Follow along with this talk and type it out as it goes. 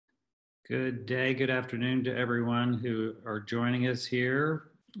Good day, good afternoon to everyone who are joining us here.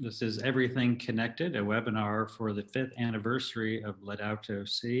 This is Everything Connected, a webinar for the 5th anniversary of Laudato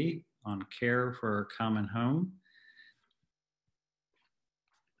Si on care for our common home.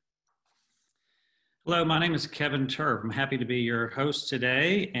 Hello, my name is Kevin Turp. I'm happy to be your host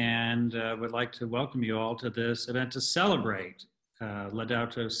today and would like to welcome you all to this event to celebrate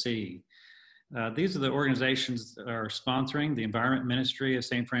Laudato Si. These are the organizations that are sponsoring the Environment Ministry of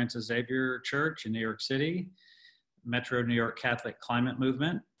St. Francis Xavier Church in New York City, Metro New York Catholic Climate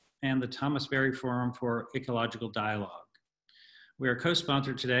Movement, and the Thomas Berry Forum for Ecological Dialogue. We are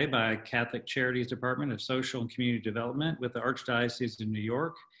co-sponsored today by Catholic Charities Department of Social and Community Development with the Archdiocese of New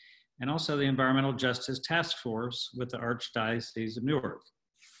York, and also the Environmental Justice Task Force with the Archdiocese of Newark.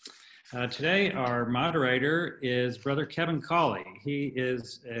 Today, our moderator is Brother Kevin Cawley. He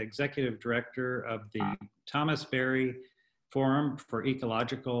is Executive Director of the Thomas Berry Forum for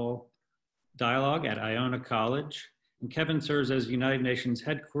Ecological Dialogue at Iona College. And Kevin serves as United Nations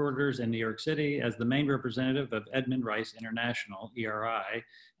headquarters in New York City as the main representative of Edmund Rice International, ERI,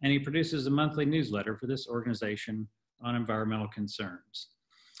 and he produces a monthly newsletter for this organization on environmental concerns.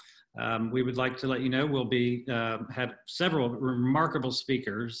 We would like to let you know we'll be had several remarkable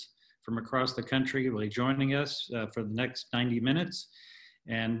speakers from across the country will be joining us for the next 90 minutes,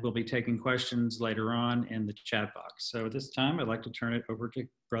 and we'll be taking questions later on in the chat box. So at this time, I'd like to turn it over to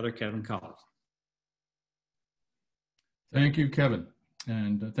Brother Kevin Cawley. Thank you, Kevin,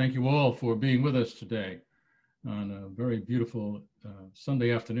 and thank you all for being with us today on a very beautiful Sunday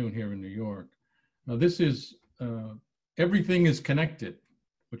afternoon here in New York. This is Everything is Connected,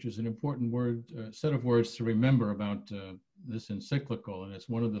 which is an important word, set of words to remember about this encyclical, and it's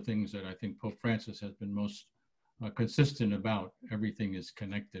one of the things that I think Pope Francis has been most consistent about. Everything is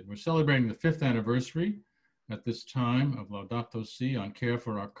connected. We're celebrating the 5th anniversary at this time of Laudato Si on care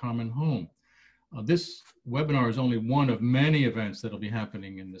for our common home. This webinar is only one of many events that will be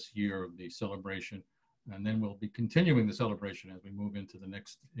happening in this year of the celebration, and then we'll be continuing the celebration as we move into the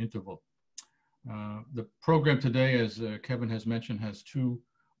next interval. The program today, as Kevin has mentioned, has two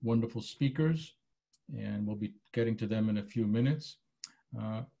wonderful speakers, and we'll be getting to them in a few minutes.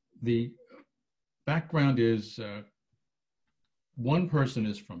 The background is one person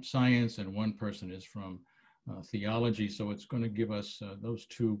is from science and one person is from theology, so it's going to give us those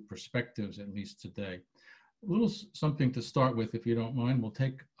two perspectives, at least today. A little something to start with, if you don't mind. We'll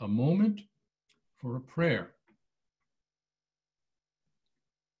take a moment for a prayer.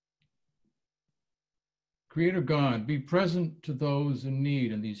 Creator God, be present to those in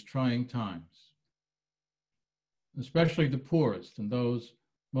need in these trying times, especially the poorest and those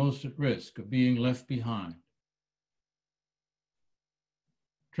most at risk of being left behind.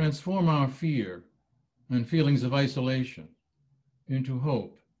 Transform our fear and feelings of isolation into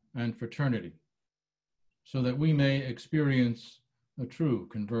hope and fraternity, so that we may experience a true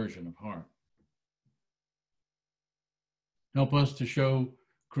conversion of heart. Help us to show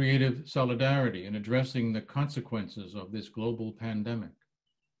creative solidarity in addressing the consequences of this global pandemic.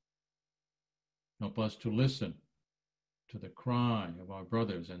 Help us to listen to the cry of our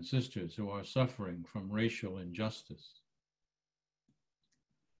brothers and sisters who are suffering from racial injustice.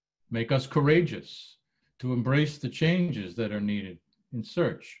 Make us courageous to embrace the changes that are needed in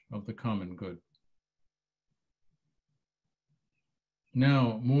search of the common good.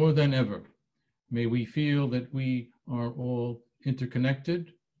 Now, more than ever, may we feel that we are all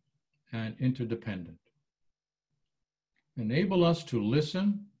interconnected and interdependent. Enable us to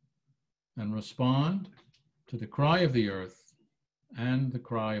listen and respond to the cry of the earth and the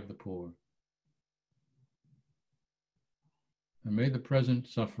cry of the poor. And may the present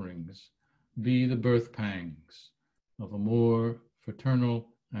sufferings be the birth pangs of a more fraternal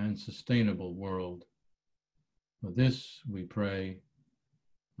and sustainable world. For this we pray,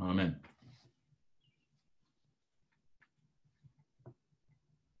 Amen.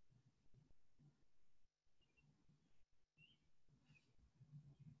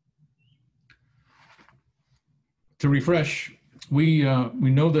 To refresh, we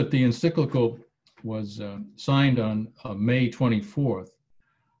know that the encyclical was signed on May 24th,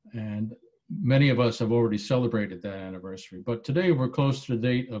 and many of us have already celebrated that anniversary. But today we're close to the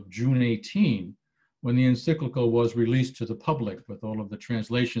date of June 18, when the encyclical was released to the public with all of the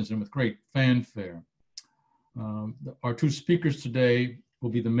translations and with great fanfare. Our two speakers today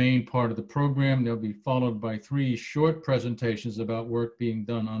will be the main part of the program. They'll be followed by 3 short presentations about work being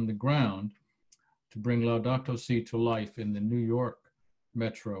done on the ground to bring Laudato Si to life in the New York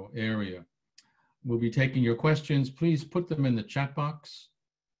metro area. We'll be taking your questions. Please put them in the chat box,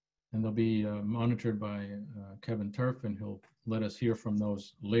 and they'll be monitored by Kevin Turp, and he'll let us hear from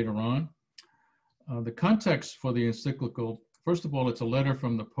those later on. The context for the encyclical, first of all, it's a letter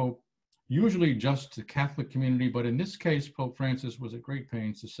from the Pope, usually just to Catholic community, but in this case, Pope Francis was at great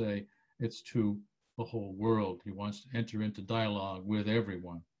pains to say it's to the whole world. He wants to enter into dialogue with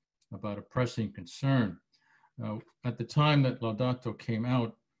everyone about a pressing concern. At the time that Laudato came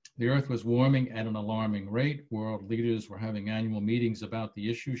out, the earth was warming at an alarming rate. World leaders were having annual meetings about the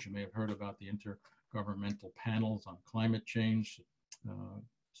issues. You may have heard about the intergovernmental panels on climate change,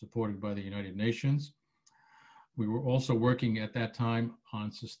 supported by the United Nations. We were also working at that time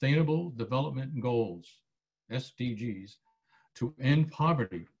on Sustainable Development Goals, SDGs, to end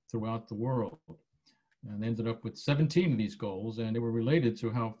poverty throughout the world. And ended up with 17 of these goals, and they were related to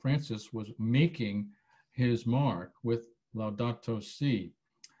how Francis was making his mark with Laudato Si.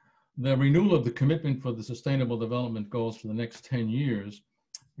 The renewal of the commitment for the Sustainable Development Goals for the next 10 years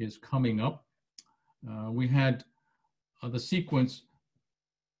is coming up. We had the sequence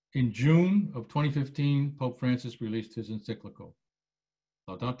in June of 2015, Pope Francis released his encyclical,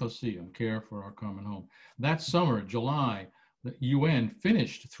 Laudato Si, on care for our common home. That summer, July, the UN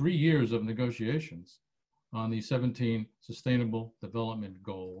finished 3 years of negotiations on the 17 Sustainable Development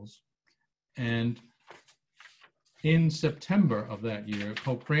Goals. And in September of that year,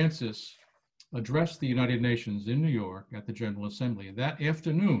 Pope Francis addressed the United Nations in New York at the General Assembly. That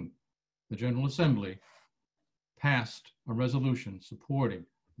afternoon, the General Assembly passed a resolution supporting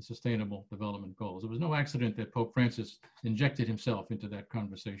the Sustainable Development Goals. It was no accident that Pope Francis injected himself into that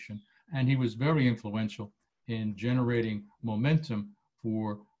conversation, and he was very influential in generating momentum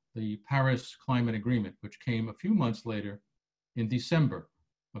for the Paris Climate Agreement, which came a few months later in December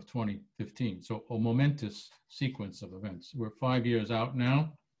of 2015. So a momentous sequence of events. We're 5 years out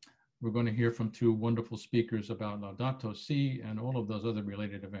now. We're going to hear from two wonderful speakers about Laudato Si and all of those other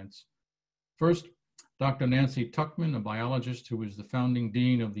related events. First, Dr. Nancy Tuchman, a biologist who is the founding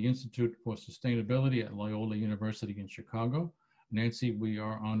dean of the Institute for Sustainability at Loyola University in Chicago. Nancy, we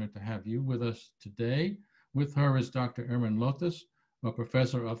are honored to have you with us today. With her is Dr. Erin Lothes, a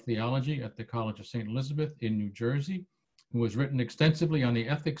professor of theology at the College of St. Elizabeth in New Jersey, who has written extensively on the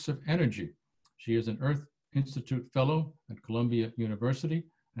ethics of energy. She is an Earth Institute Fellow at Columbia University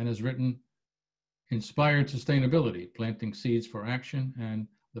and has written Inspired Sustainability, Planting Seeds for Action, and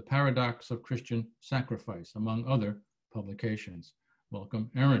The Paradox of Christian Sacrifice, among other publications. Welcome,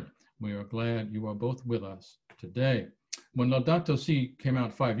 Erin. We are glad you are both with us today. When Laudato Si came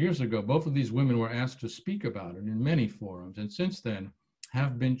out 5 years ago, both of these women were asked to speak about it in many forums, and since then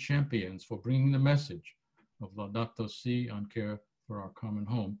have been champions for bringing the message of Laudato Si on care for our common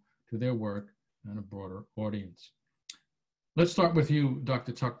home to their work and a broader audience. Let's start with you,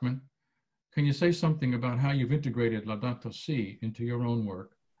 Dr. Tuchman. Can you say something about how you've integrated Laudato Si into your own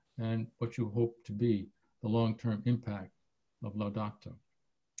work and what you hope to be the long-term impact of Laudato?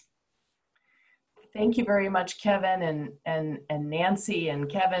 Thank you very much, Kevin and Nancy and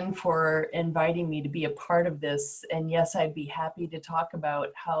Kevin, for inviting me to be a part of this. And yes, I'd be happy to talk about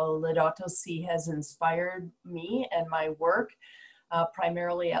how Laudato Si has inspired me and my work,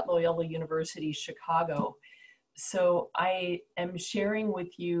 primarily at Loyola University, Chicago. So I am sharing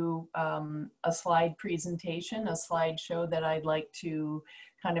with you a slide presentation, a slideshow that I'd like to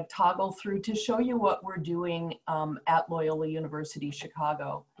kind of toggle through to show you what we're doing at Loyola University,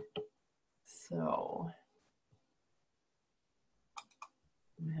 Chicago. So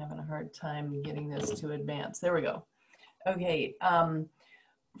I'm having a hard time getting this to advance. There we go. Okay.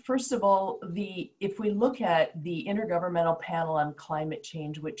 First of all, if we look at the Intergovernmental Panel on Climate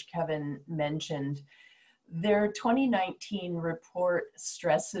Change, which Kevin mentioned, their 2019 report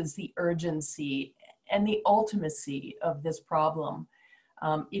stresses the urgency and the ultimacy of this problem.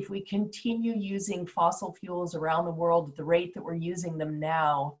 If we continue using fossil fuels around the world at the rate that we're using them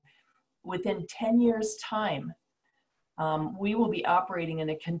now, within 10 years' time, we will be operating in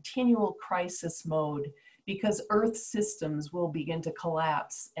a continual crisis mode because Earth systems will begin to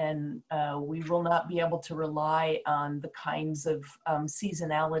collapse, and we will not be able to rely on the kinds of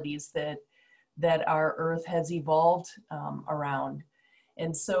seasonalities that our Earth has evolved around.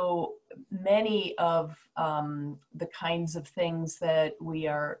 And so many of the kinds of things that we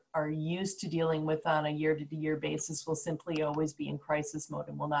are used to dealing with on a year-to-year basis will simply always be in crisis mode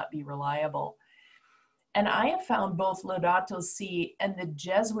and will not be reliable. And I have found both Laudato Si and the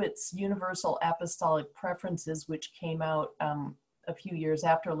Jesuits' Universal Apostolic Preferences, which came out a few years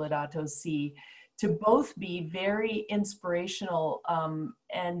after Laudato Si, to both be very inspirational.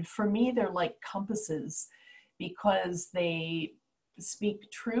 And for me, they're like compasses because they speak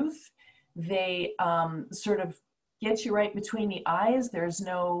truth. They sort of get you right between the eyes. There's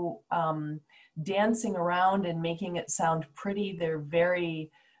no dancing around and making it sound pretty. They're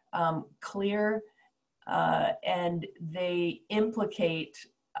very clear, and they implicate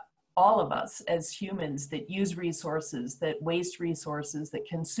all of us as humans that use resources, that waste resources, that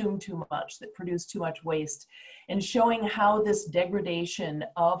consume too much, that produce too much waste, and showing how this degradation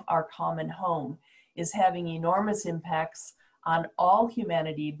of our common home is having enormous impacts on all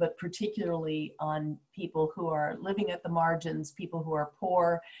humanity, but particularly on people who are living at the margins, people who are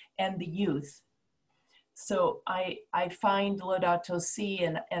poor, and the youth. So I find Laudato Si,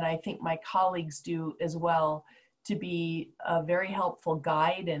 and I think my colleagues do as well, to be a very helpful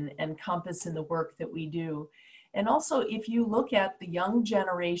guide and compass in the work that we do. And also, if you look at the young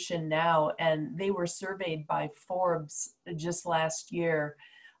generation now, and they were surveyed by Forbes just last year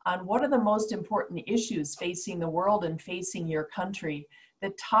on what are the most important issues facing the world and facing your country,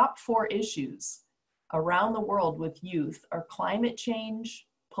 the top 4 issues around the world with youth are climate change,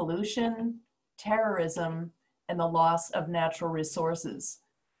 pollution, terrorism, and the loss of natural resources.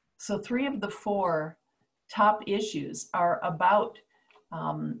 So 3 of the 4 top issues are about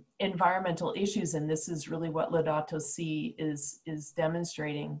environmental issues, and this is really what Laudato Si is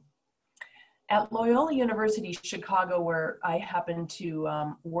demonstrating. At Loyola University Chicago, where I happen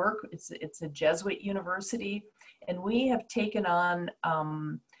to work, it's a Jesuit university, and we have taken on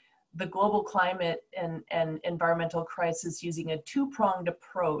the global climate and environmental crisis using a 2-pronged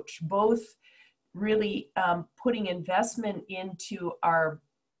approach, both really putting investment into our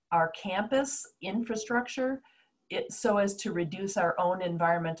campus infrastructure so as to reduce our own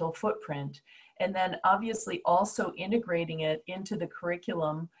environmental footprint, and then obviously also integrating it into the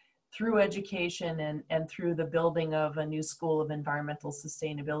curriculum through education and through the building of a new school of environmental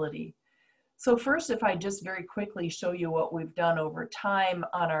sustainability. So first, if I just very quickly show you what we've done over time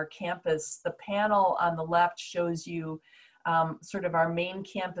on our campus, the panel on the left shows you sort of our main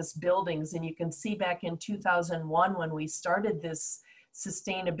campus buildings, and you can see back in 2001 when we started this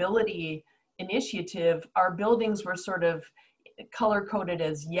sustainability initiative, our buildings were sort of color-coded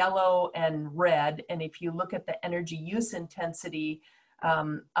as yellow and red, and if you look at the energy use intensity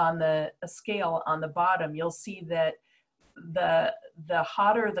on the scale on the bottom, you'll see that the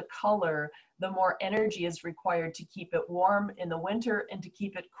hotter the color, the more energy is required to keep it warm in the winter and to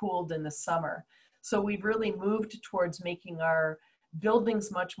keep it cooled in the summer. So we've really moved towards making our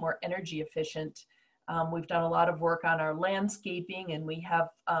buildings much more energy efficient. We've done a lot of work on our landscaping, and we have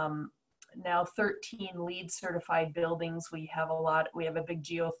now 13 LEED certified buildings. We have a big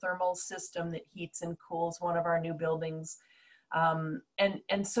geothermal system that heats and cools one of our new buildings.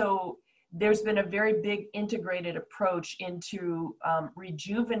 And so there's been a very big integrated approach into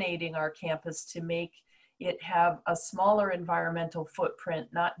rejuvenating our campus to make it have a smaller environmental footprint,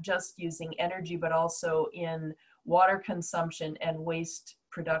 not just using energy, but also in water consumption and waste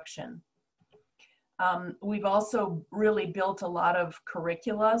production. We've also really built a lot of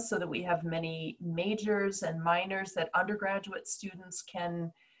curricula so that we have many majors and minors that undergraduate students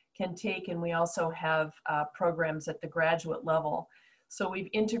can take, and we also have programs at the graduate level. So we've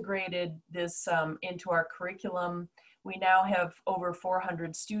integrated this into our curriculum. We now have over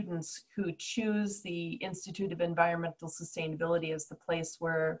 400 students who choose the Institute of Environmental Sustainability as the place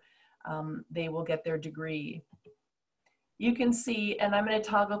where they will get their degree. You can see, and I'm going to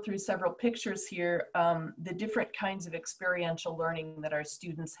toggle through several pictures here, the different kinds of experiential learning that our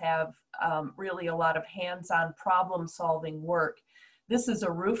students have, really a lot of hands-on problem-solving work. This is a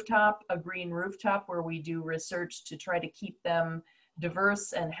rooftop, a green rooftop, where we do research to try to keep them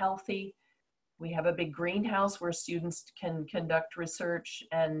diverse and healthy. We have a big greenhouse where students can conduct research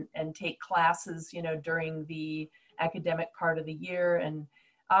and take classes, you know, during the academic part of the year, and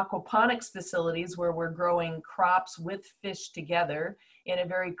aquaponics facilities where we're growing crops with fish together in a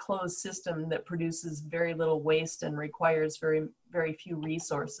very closed system that produces very little waste and requires very, very few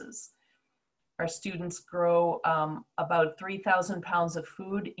resources. Our students grow about 3,000 pounds of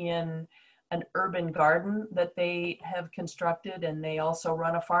food in an urban garden that they have constructed, and they also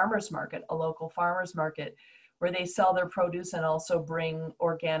run a farmer's market, a local farmer's market, where they sell their produce and also bring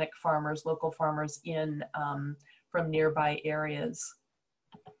organic farmers, local farmers in from nearby areas.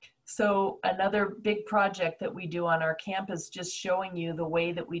 So another big project that we do on our campus, just showing you the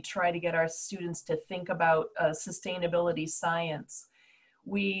way that we try to get our students to think about sustainability science.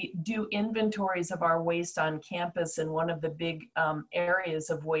 We do inventories of our waste on campus, and one of the big areas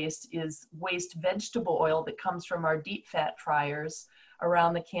of waste is waste vegetable oil that comes from our deep fat fryers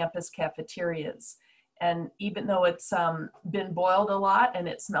around the campus cafeterias. And even though it's been boiled a lot and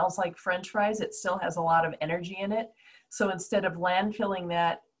it smells like French fries, it still has a lot of energy in it. So instead of landfilling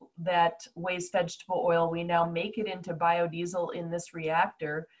that waste vegetable oil, we now make it into biodiesel in this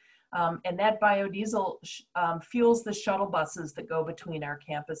reactor. And that biodiesel fuels the shuttle buses that go between our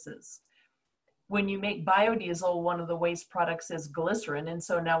campuses. When you make biodiesel, one of the waste products is glycerin. And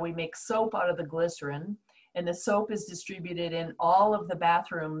so now we make soap out of the glycerin. And the soap is distributed in all of the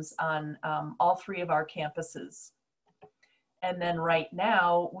bathrooms on all 3 of our campuses. And then right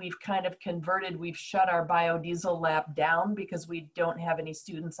now, we've kind of converted, we've shut our biodiesel lab down because we don't have any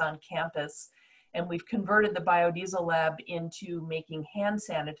students on campus. And we've converted the biodiesel lab into making hand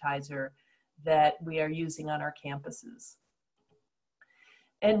sanitizer that we are using on our campuses.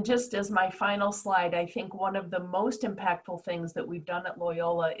 And just as my final slide, I think one of the most impactful things that we've done at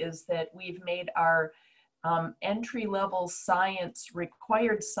Loyola is that we've made our entry-level science,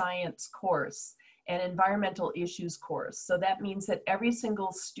 required science course an environmental issues course. So that means that every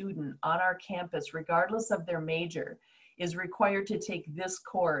single student on our campus, regardless of their major, is required to take this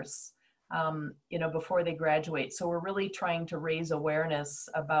course before they graduate. So we're really trying to raise awareness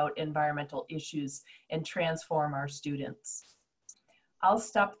about environmental issues and transform our students. I'll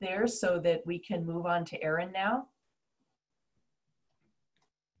stop there so that we can move on to Erin now.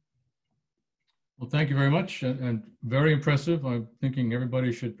 Well, thank you very much, and very impressive. I'm thinking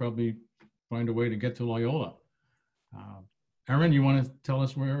everybody should probably find a way to get to Loyola. Erin, you want to tell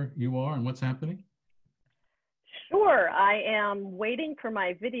us where you are and what's happening? Sure, I am waiting for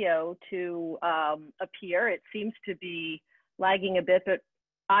my video to appear. It seems to be lagging a bit, but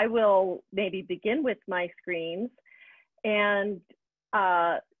I will maybe begin with my screens and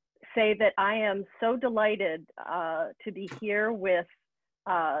say that I am so delighted to be here with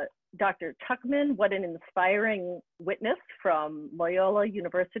Dr. Tuchman. What an inspiring witness from Loyola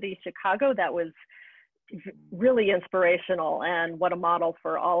University, Chicago. That was really inspirational, and what a model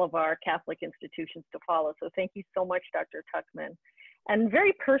for all of our Catholic institutions to follow. So thank you so much, Dr. Tuchman. And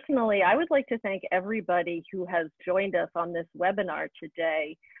very personally, I would like to thank everybody who has joined us on this webinar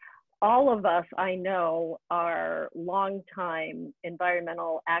today. All of us, I know, are longtime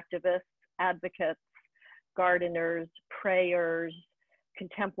environmental activists, advocates, gardeners, prayers,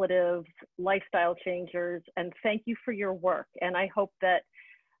 contemplatives, lifestyle changers, and thank you for your work. And I hope that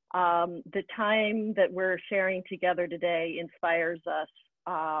the time that we're sharing together today inspires us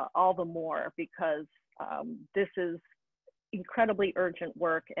all the more, because this is incredibly urgent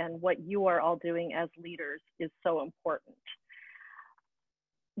work, and what you are all doing as leaders is so important.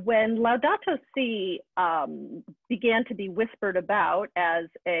 When Laudato Si began to be whispered about as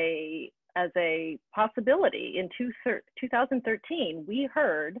a possibility in 2013, we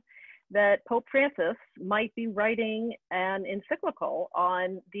heard that Pope Francis might be writing an encyclical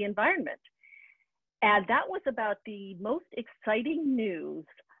on the environment. And that was about the most exciting news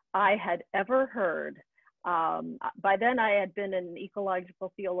I had ever heard. By then I had been an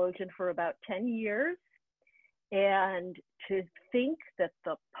ecological theologian for about 10 years. And to think that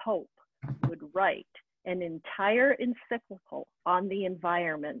the Pope would write an entire encyclical on the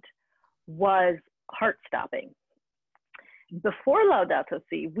environment was heart-stopping. Before Laudato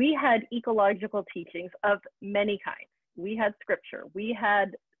Si, we had ecological teachings of many kinds. We had scripture. We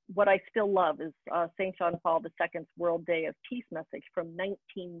had what I still love is St. John Paul II's World Day of Peace message from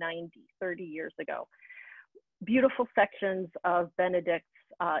 1990, 30 years ago. Beautiful sections of Benedict's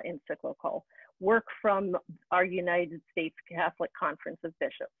encyclical, work from our United States Catholic Conference of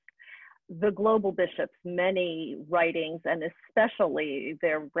Bishops, the global bishops' many writings, and especially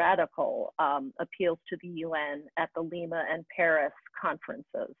their radical appeals to the UN at the Lima and Paris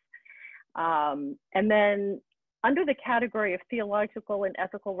conferences. And then under the category of theological and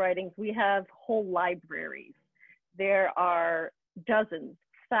ethical writings, we have whole libraries. There are dozens,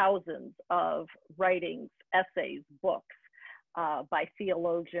 thousands of writings, essays, books by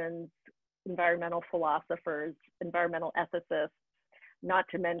theologians, environmental philosophers, environmental ethicists, not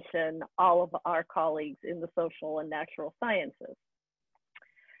to mention all of our colleagues in the social and natural sciences.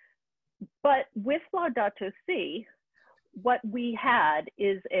 But with Laudato Si, what we had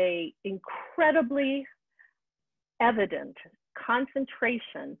is an incredibly evident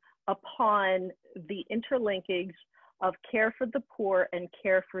concentration upon the interlinkage of care for the poor and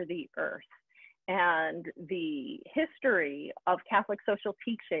care for the earth. And the history of Catholic social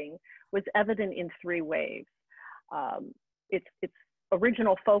teaching was evident in three waves. Its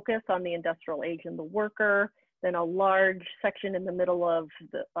original focus on the industrial age and the worker, then a large section in the middle of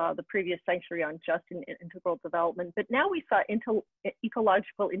the previous century on just and integral development. But now we saw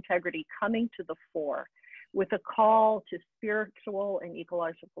ecological integrity coming to the fore with a call to spiritual and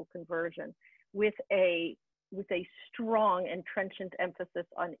ecological conversion, with a strong and trenchant emphasis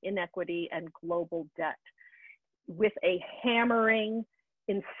on inequity and global debt, with a hammering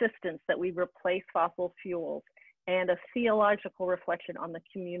insistence that we replace fossil fuels, and a theological reflection on the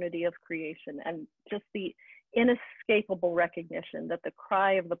community of creation, and just the inescapable recognition that the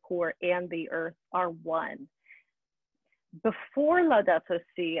cry of the poor and the earth are one. Before Laudato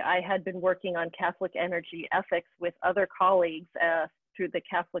Si, I had been working on Catholic energy ethics with other colleagues through the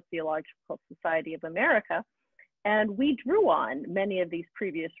Catholic Theological Society of America, and we drew on many of these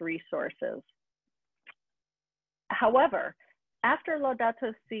previous resources. However, after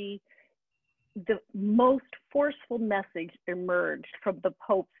Laudato Si, the most forceful message emerged from the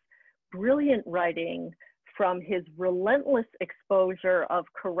Pope's brilliant writing, from his relentless exposure of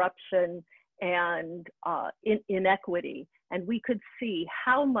corruption and inequity. And we could see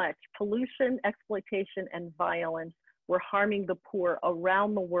how much pollution, exploitation, and violence were harming the poor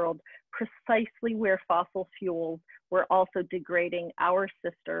around the world, precisely where fossil fuels were also degrading our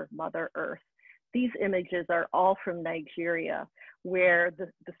sister, Mother Earth. These images are all from Nigeria, where the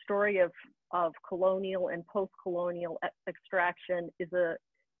story of colonial and post-colonial extraction is a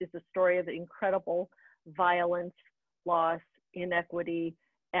story of incredible violence, loss, inequity,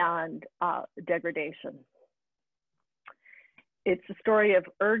 and degradation. It's a story of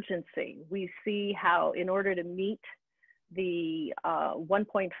urgency. We see how, in order to meet the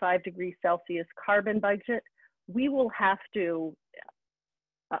 1.5 degrees Celsius carbon budget, we will have to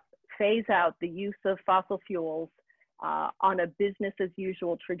phase out the use of fossil fuels on a business as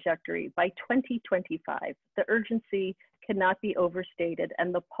usual trajectory by 2025. The urgency cannot be overstated,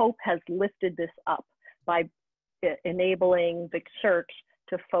 and the Pope has lifted this up by enabling the Church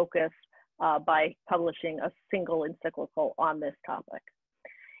to focus by publishing a single encyclical on this topic.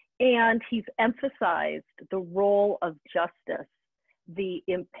 And he's emphasized the role of justice, the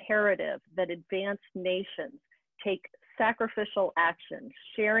imperative that advanced nations take sacrificial action,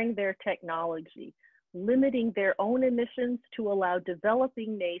 sharing their technology, limiting their own emissions to allow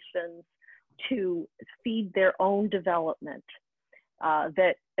developing nations to feed their own development,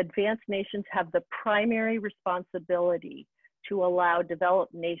 that advanced nations have the primary responsibility to allow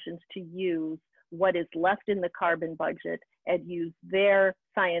developed nations to use what is left in the carbon budget and use their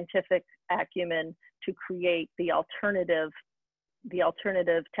scientific acumen to create the alternative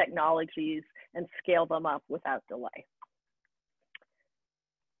technologies and scale them up without delay.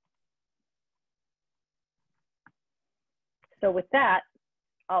 So with that,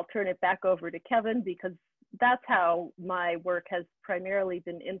 I'll turn it back over to Kevin, because that's how my work has primarily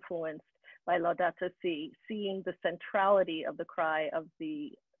been influenced by Laudato Si, seeing the centrality of the cry of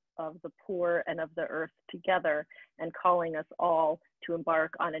the poor and of the earth together, and calling us all to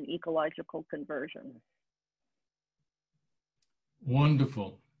embark on an ecological conversion.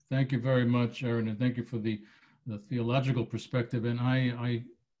 Wonderful. Thank you very much, Erin, and thank you for the theological perspective. And I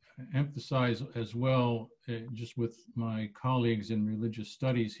emphasize as well, just with my colleagues in religious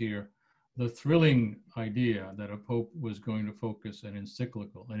studies here, the thrilling idea that a pope was going to focus an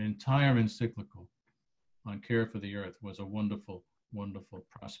entire encyclical on care for the earth was a wonderful, wonderful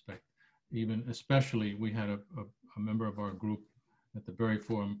prospect. Especially, we had a member of our group at the Berry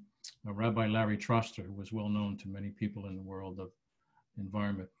Forum, Rabbi Larry Troster, who was well known to many people in the world of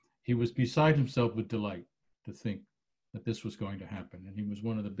environment. He was beside himself with delight to think that this was going to happen. And he was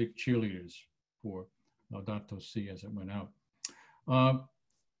one of the big cheerleaders for Laudato Si as it went out.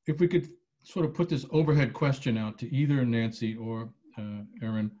 If we could sort of put this overhead question out to either Nancy or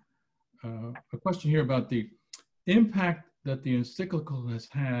Erin, a question here about the impact that the encyclical has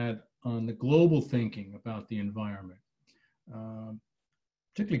had on the global thinking about the environment,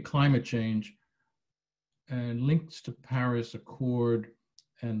 particularly climate change and links to Paris Accord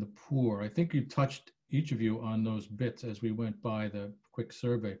and the poor. I think you touched, each of you, on those bits as we went by the quick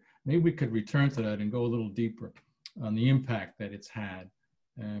survey. Maybe we could return to that and go a little deeper on the impact that it's had,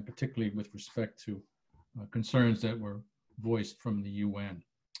 and particularly with respect to concerns that were voiced from the UN.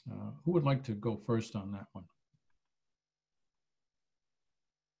 Who would like to go first on that one?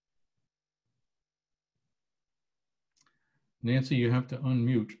 Nancy, you have to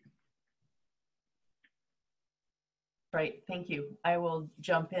unmute. Right, thank you. I will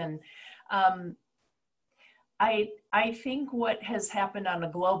jump in. I think what has happened on a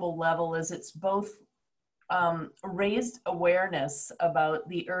global level is it's both raised awareness about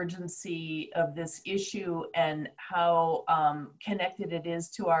the urgency of this issue and how connected it is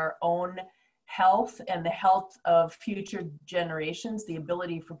to our own health and the health of future generations, the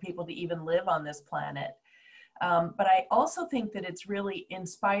ability for people to even live on this planet. But I also think that it's really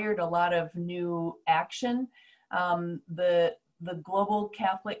inspired a lot of new action. The global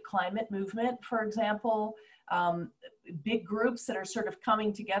Catholic climate movement, for example, big groups that are sort of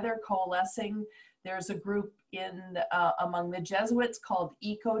coming together, coalescing. There's a group among the Jesuits called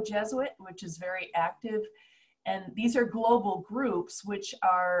Eco-Jesuit, which is very active. And these are global groups which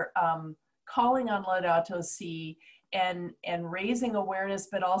are calling on Laudato Si and raising awareness,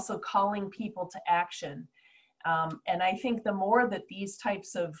 but also calling people to action. And I think the more that these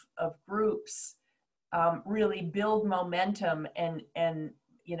types of groups really build momentum and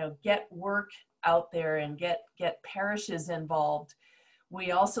you know, get work out there and get parishes involved,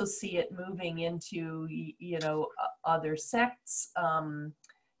 we also see it moving into, you know, other sects.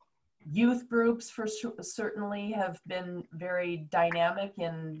 Youth groups certainly have been very dynamic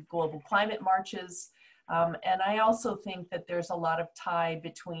in global climate marches. And I also think that there's a lot of tie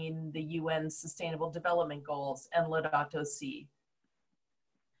between the UN Sustainable Development Goals and Laudato Si.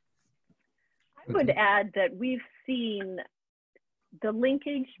 I would add that we've seen the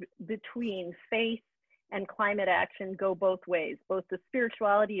linkage between faith and climate action go both ways, both the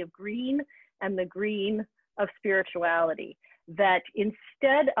spirituality of green and the green of spirituality. That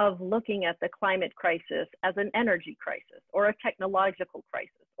instead of looking at the climate crisis as an energy crisis or a technological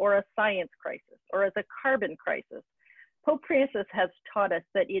crisis or a science crisis or as a carbon crisis, Pope Francis has taught us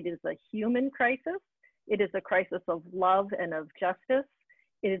that it is a human crisis. It is a crisis of love and of justice.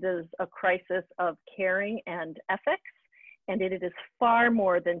 It is a crisis of caring and ethics. And it is far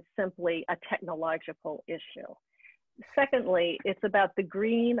more than simply a technological issue. Secondly, it's about the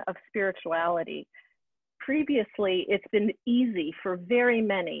green of spirituality. Previously, it's been easy for very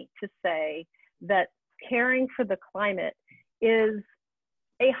many to say that caring for the climate is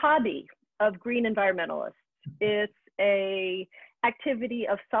a hobby of green environmentalists. It's a activity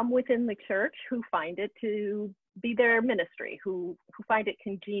of some within the church who find it to be their ministry, who find it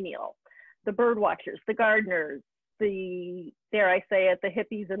congenial. The bird watchers, the gardeners, the, dare I say it, the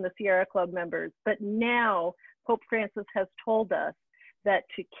hippies and the Sierra Club members. But now Pope Francis has told us that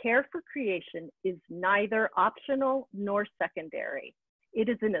to care for creation is neither optional nor secondary. It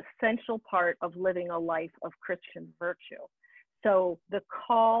is an essential part of living a life of Christian virtue. So the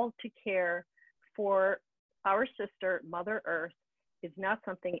call to care for our sister, Mother Earth, is not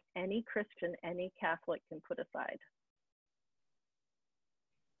something any Christian, any Catholic can put aside.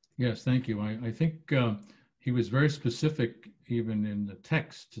 Yes, thank you. I think he was very specific even in the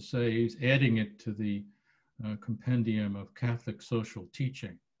text to say he's adding it to the compendium of Catholic social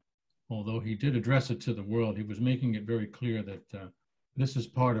teaching. Although he did address it to the world, he was making it very clear that this is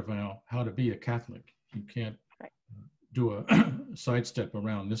part of how to be a Catholic. You can't do a sidestep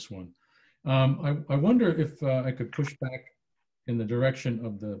around this one. I wonder if I could push back in the direction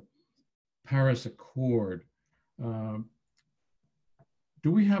of the Paris Accord.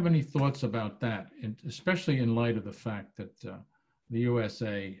 Do we have any thoughts about that, especially in light of the fact that the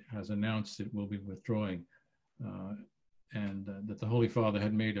USA has announced it will be withdrawing and that the Holy Father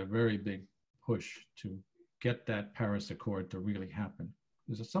had made a very big push to get that Paris Accord to really happen?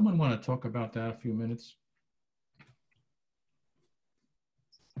 Does someone want to talk about that a few minutes?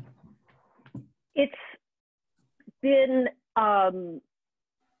 It's been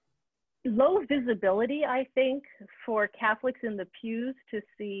low visibility, I think, for Catholics in the pews to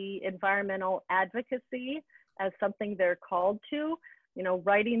see environmental advocacy as something they're called to, you know,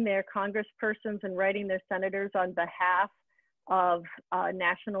 writing their congresspersons and writing their senators on behalf of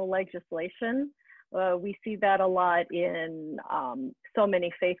national legislation. We see that a lot in so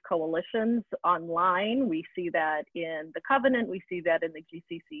many faith coalitions online. We see that in the Covenant. We see that in the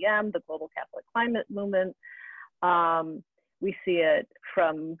GCCM, the Global Catholic Climate Movement. We see it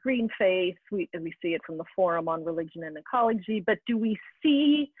from Green Faith. We see it from the Forum on Religion and Ecology. But do we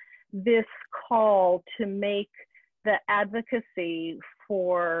see this call to make the advocacy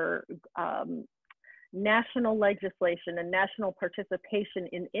for national legislation and national participation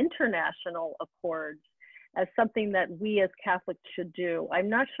in international accords as something that we as Catholics should do? I'm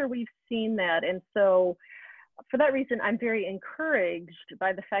not sure we've seen that. And so for that reason, I'm very encouraged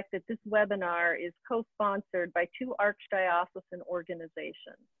by the fact that this webinar is co-sponsored by 2 archdiocesan organizations.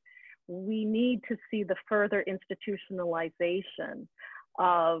 We need to see the further institutionalization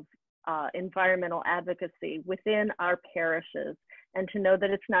of environmental advocacy within our parishes, and to know that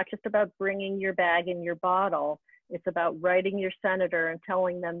it's not just about bringing your bag and your bottle. It's about writing your senator and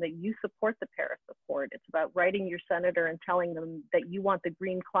telling them that you support the Paris Accord. It's about writing your senator and telling them that you want the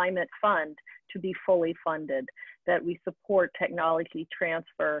Green Climate Fund to be fully funded, that we support technology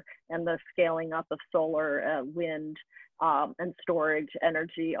transfer and the scaling up of solar, wind, and storage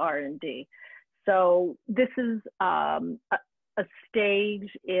energy R&D. So this is a stage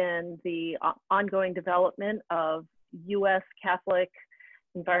in the ongoing development of U.S. Catholic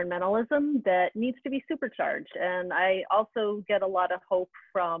environmentalism that needs to be supercharged. And I also get a lot of hope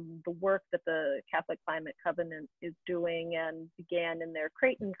from the work that the Catholic Climate Covenant is doing and began in their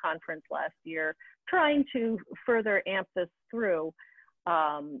Croton conference last year, trying to further amp this through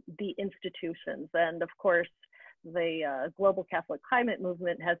the institutions. And of course, the Global Catholic Climate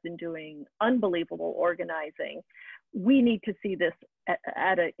Movement has been doing unbelievable organizing. We need to see this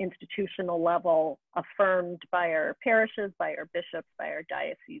at an institutional level affirmed by our parishes, by our bishops, by our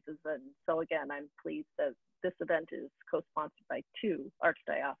dioceses. And so again, I'm pleased that this event is co-sponsored by 2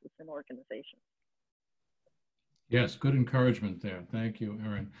 archdiocesan organizations. Yes, good encouragement there. Thank you,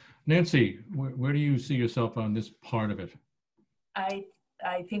 Erin. Nancy, where do you see yourself on this part of it?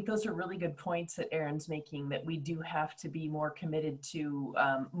 I think those are really good points that Erin's making, that we do have to be more committed to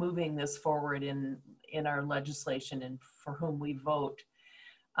moving this forward in our legislation and for whom we vote.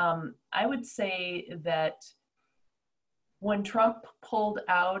 I would say that when Trump pulled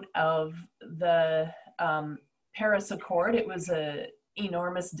out of the Paris Accord, it was an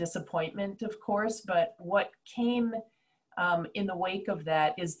enormous disappointment, of course, but what came in the wake of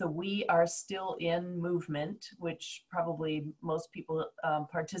that is the We Are Still In movement, which probably most people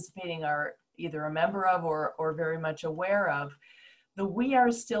participating are either a member of or very much aware of. The We Are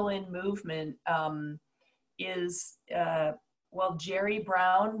Still In movement is, well, Jerry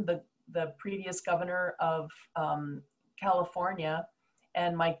Brown, the previous governor of California,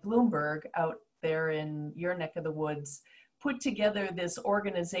 and Mike Bloomberg out there in your neck of the woods, put together this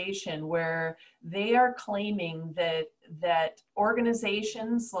organization where they are claiming that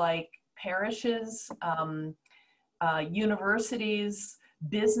organizations like parishes, universities,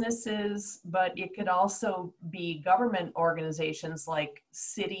 businesses, but it could also be government organizations like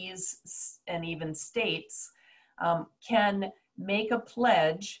cities and even states, can make a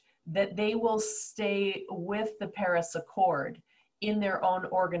pledge that they will stay with the Paris Accord in their own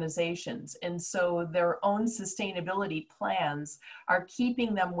organizations. And so their own sustainability plans are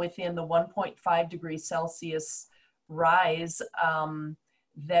keeping them within the 1.5 degrees Celsius rise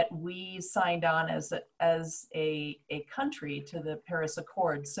that we signed on as a country to the Paris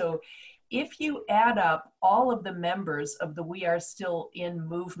Accord. So if you add up all of the members of the We Are Still In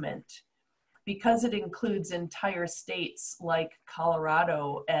movement, because it includes entire states like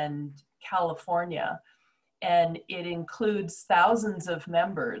Colorado and California, and it includes thousands of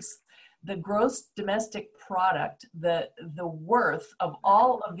members, the gross domestic product, the worth of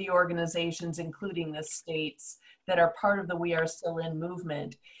all of the organizations, including the states that are part of the We Are Still In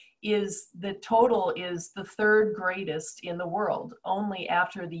movement, is the total is the 3rd greatest in the world, only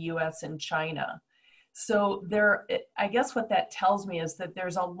after the US and China. So I guess what that tells me is that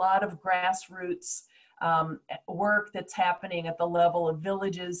there's a lot of grassroots work that's happening at the level of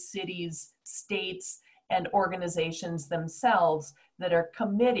villages, cities, states, and organizations themselves that are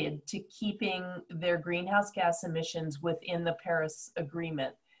committed to keeping their greenhouse gas emissions within the Paris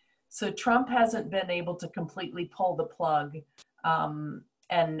Agreement. So Trump hasn't been able to completely pull the plug.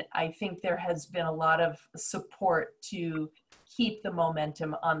 And I think there has been a lot of support to keep the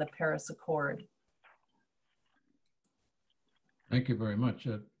momentum on the Paris Accord. Thank you very much.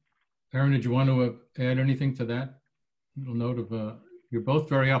 Erin, did you want to add anything to that? A note of, you're both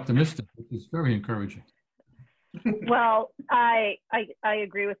very optimistic, which is very encouraging. Well, I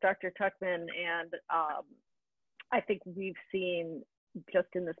agree with Dr. Tuchman, and I think we've seen just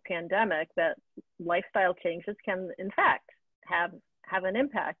in this pandemic that lifestyle changes can, in fact, have an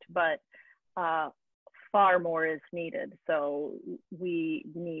impact, but far more is needed. So we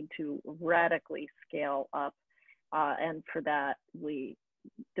need to radically scale up, and for that we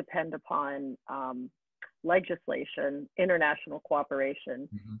depend upon legislation, international cooperation,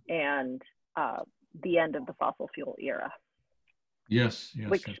 and the end of the fossil fuel era. Yes,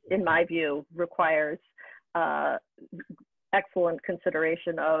 which in my view requires excellent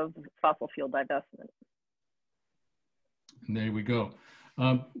consideration of fossil fuel divestment. And there we go.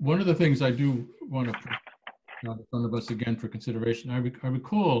 One of the things I do want to put in front of us again for consideration, I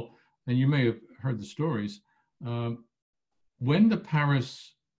recall, and you may have heard the stories, when the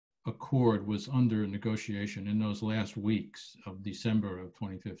Paris Accord was under negotiation in those last weeks of December of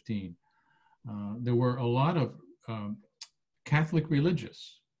 2015, there were a lot of Catholic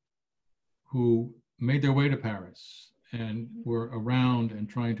religious who made their way to Paris and were around and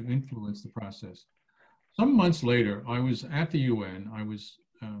trying to influence the process. Some months later, I was at the UN. I was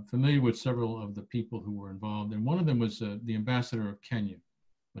familiar with several of the people who were involved, and one of them was the ambassador of Kenya,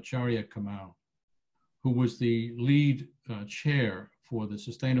 Macharia Kamau, who was the lead chair for the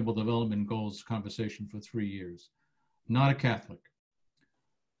Sustainable Development Goals conversation for 3 years, not a Catholic.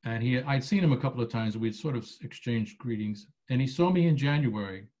 And I'd seen him a couple of times. We'd sort of exchanged greetings. And he saw me in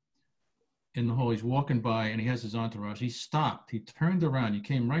January in the hall. He's walking by and he has his entourage. He stopped. He turned around. He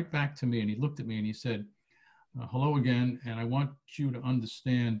came right back to me and he looked at me and he said, hello again. And I want you to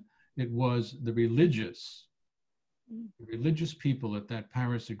understand it was the religious people at that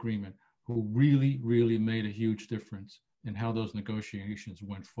Paris Agreement who really, really made a huge difference in how those negotiations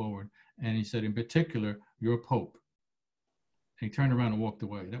went forward. And he said, in particular, your Pope. And he turned around and walked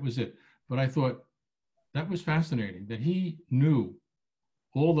away. That was it. But I thought that was fascinating, that he knew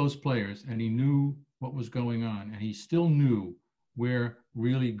all those players and he knew what was going on. And he still knew where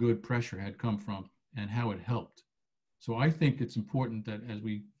really good pressure had come from and how it helped. So I think it's important that as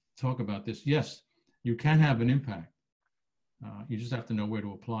we talk about this, yes, you can have an impact. You just have to know where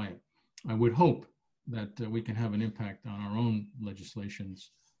to apply it. I would hope that we can have an impact on our own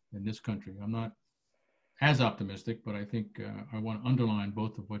legislations in this country. I'm not as optimistic, but I think I want to underline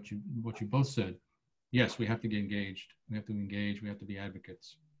both of what you both said. Yes, we have to get engaged. We have to engage. We have to be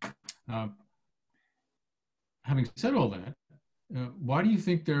advocates. Having said all that, why do you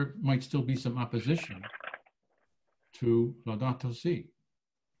think there might still be some opposition to Laudato Si?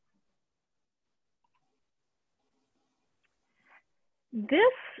 This,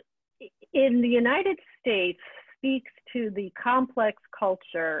 in the United States, speaks to the complex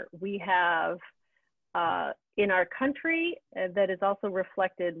culture we have in our country that is also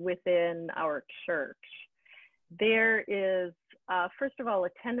reflected within our church. There is, first of all, a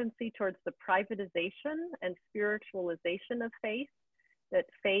tendency towards the privatization and spiritualization of faith, that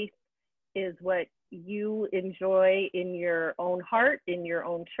faith is what you enjoy in your own heart, in your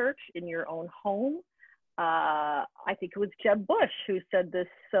own church, in your own home. I think it was Jeb Bush who said this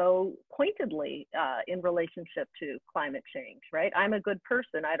so pointedly in relationship to climate change, right? I'm a good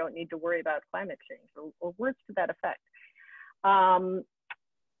person, I don't need to worry about climate change, or words to that effect.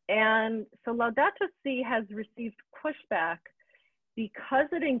 And so Laudato Si has received pushback because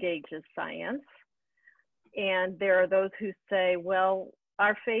it engages science. And there are those who say, well,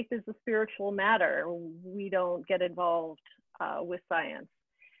 our faith is a spiritual matter. We don't get involved with science.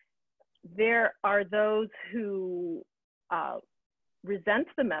 There are those who resent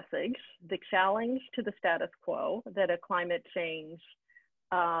the message, the challenge to the status quo that a climate change,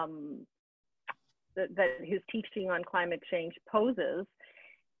 that his teaching on climate change poses.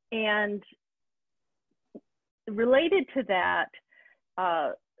 And related to that,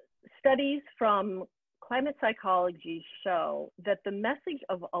 studies from climate psychology show that the message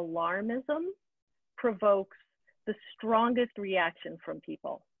of alarmism provokes the strongest reaction from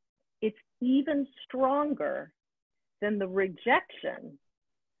people. It's even stronger than the rejection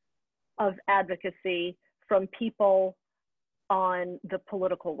of advocacy from people on the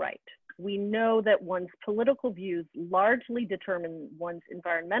political right. We know that one's political views largely determine one's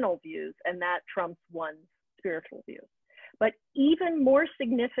environmental views, and that trumps one's spiritual views. But even more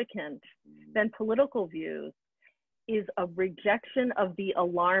significant than political views is a rejection of the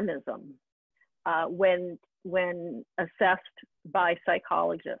alarmism when assessed by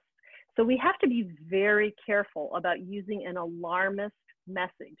psychologists. So we have to be very careful about using an alarmist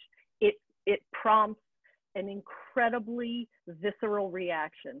message. It prompts an incredibly visceral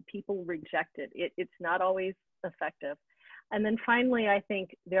reaction. People reject it. It's not always effective. And then finally, I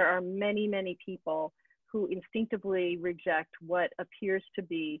think there are many, many people who instinctively reject what appears to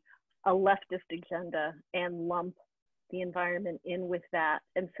be a leftist agenda and lump the environment in with that.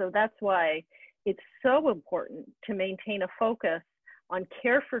 And so that's why it's so important to maintain a focus on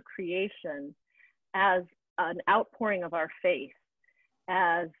care for creation as an outpouring of our faith,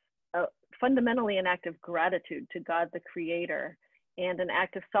 as fundamentally an act of gratitude to God the Creator, and an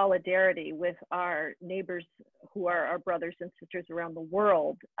act of solidarity with our neighbors who are our brothers and sisters around the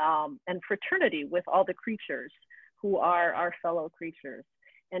world, and fraternity with all the creatures who are our fellow creatures,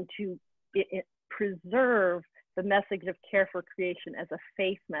 and to preserve the message of care for creation as a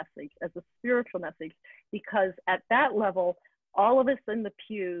faith message, as a spiritual message, because at that level, all of us in the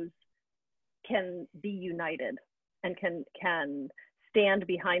pews can be united and can stand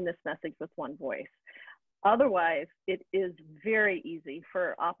behind this message with one voice. Otherwise, it is very easy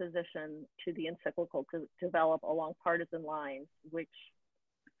for opposition to the encyclical to develop along partisan lines, which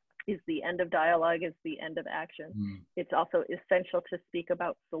is the end of dialogue, is the end of action. It's also essential to speak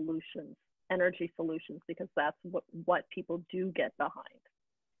about solutions, energy solutions, because that's what people do get behind.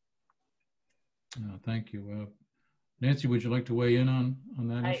 Thank you. Nancy, would you like to weigh in on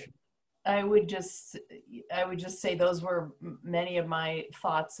that issue? I would just say those were many of my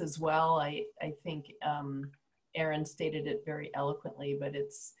thoughts as well. I think Erin stated it very eloquently, but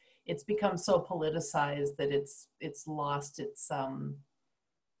it's become so politicized that it's lost its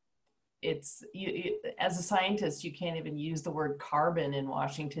as a scientist, you can't even use the word carbon in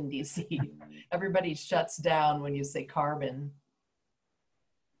Washington, D.C. Everybody shuts down when you say carbon.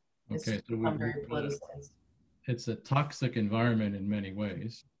 It's okay, so very politicized. it's a toxic environment in many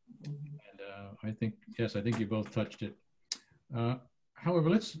ways. Mm-hmm. And I think you both touched it. However,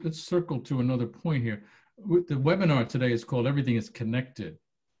 let's circle to another point here. The webinar today is called Everything is Connected.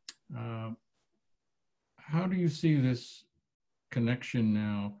 How do you see this connection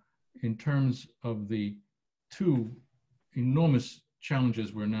now in terms of the two enormous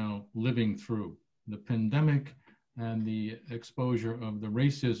challenges we're now living through, the pandemic and the exposure of the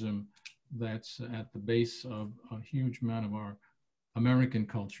racism that's at the base of a huge amount of our American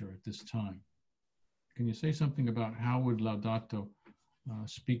culture at this time? Can you say something about how would Laudato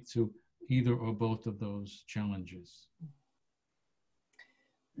speak to either or both of those challenges?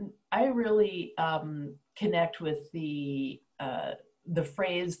 I really connect with the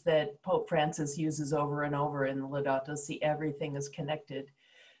phrase that Pope Francis uses over and over in Laudato Si: everything is connected.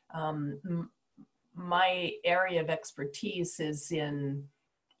 My area of expertise is in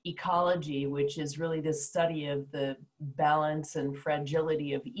ecology, which is really the study of the balance and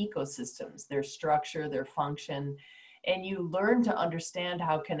fragility of ecosystems, their structure, their function. And you learn to understand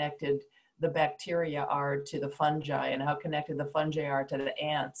how connected the bacteria are to the fungi, and how connected the fungi are to the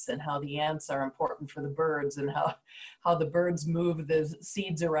ants, and how the ants are important for the birds, and how the birds move the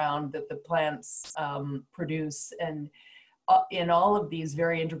seeds around that the plants produce. And in all of these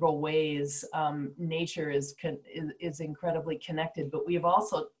very integral ways, nature is incredibly connected. But we've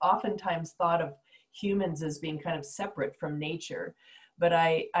also oftentimes thought of humans as being kind of separate from nature. But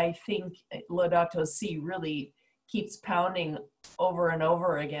I think Laudato Si really keeps pounding over and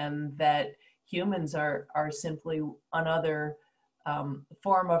over again that humans are simply another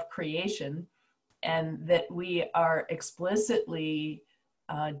form of creation, and that we are explicitly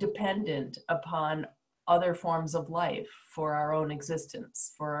dependent upon other forms of life for our own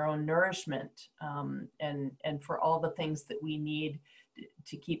existence, for our own nourishment, and for all the things that we need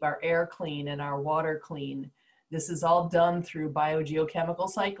to keep our air clean and our water clean. This is all done through biogeochemical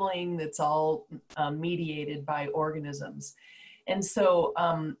cycling that's all mediated by organisms. And so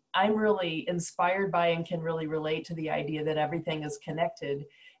I'm really inspired by and can really relate to the idea that everything is connected.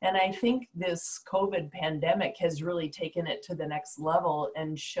 And I think this COVID pandemic has really taken it to the next level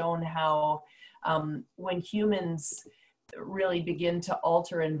and shown how when humans really begin to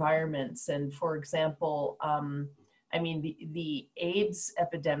alter environments, and for example, I mean, the AIDS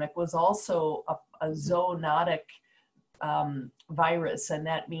epidemic was also a zoonotic virus, and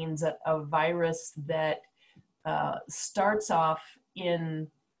that means a virus that starts off in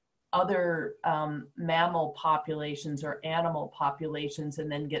other mammal populations or animal populations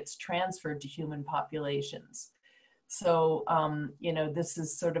and then gets transferred to human populations. So, you know, this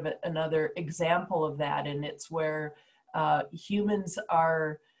is sort of another example of that, and it's where humans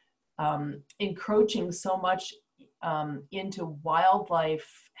are encroaching so much into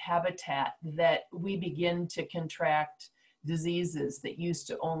wildlife habitat that we begin to contract diseases that used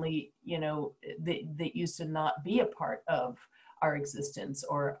to only, you know, that used to not be a part of our existence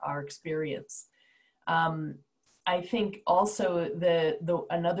or our experience. I think also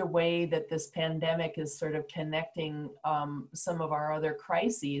another way that this pandemic is sort of connecting some of our other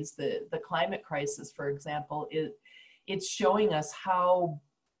crises, the climate crisis, for example, it's showing us how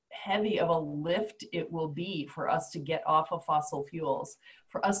heavy of a lift it will be for us to get off of fossil fuels,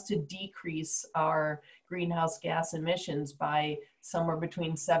 for us to decrease our greenhouse gas emissions by somewhere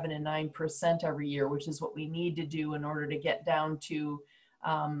between 7 and 9% every year, which is what we need to do in order to get down to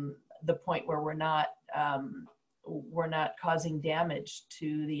the point where we're not causing damage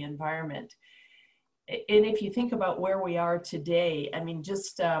to the environment. And if you think about where we are today, I mean,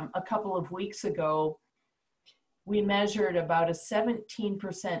 just a couple of weeks ago, we measured about a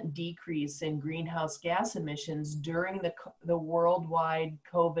 17% decrease in greenhouse gas emissions during the worldwide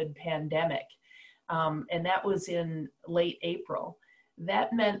COVID pandemic. And that was in late April.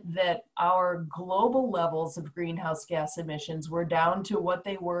 That meant that our global levels of greenhouse gas emissions were down to what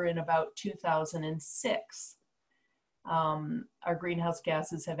they were in about 2006. Our greenhouse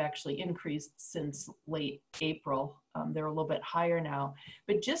gases have actually increased since late April. They're a little bit higher now.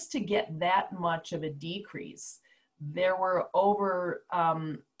 But just to get that much of a decrease, there were over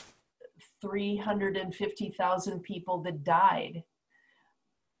 350,000 people that died.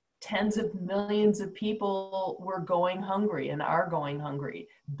 Tens of millions of people were going hungry and are going hungry.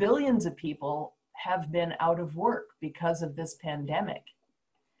 Billions of people have been out of work because of this pandemic.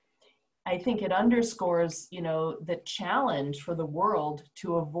 I think it underscores, you know, the challenge for the world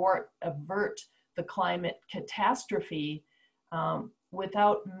to avert the climate catastrophe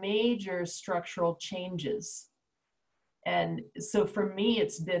without major structural changes. And so for me,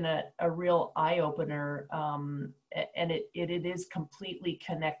 it's been a real eye-opener, and it is completely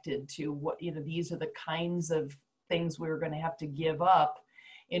connected to what, you know, these are the kinds of things we're going to have to give up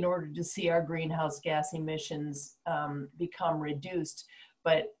in order to see our greenhouse gas emissions become reduced.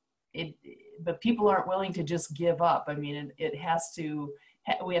 But people aren't willing to just give up. I mean, it has to,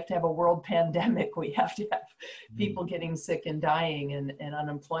 we have to have a world pandemic. We have to have people getting sick and dying and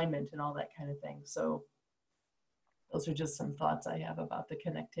unemployment and all that kind of thing. So those are just some thoughts I have about the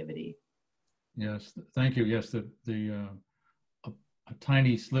connectivity. Yes, thank you. Yes, a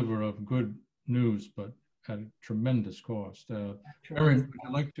tiny sliver of good news, but at a tremendous cost. Erin, would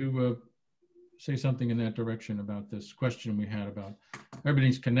you like to say something in that direction about this question we had about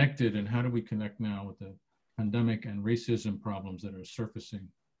everything's connected, and how do we connect now with the pandemic and racism problems that are surfacing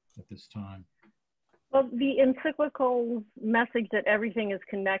at this time? Well, the encyclical's message that everything is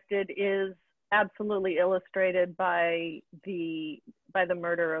connected is absolutely illustrated by the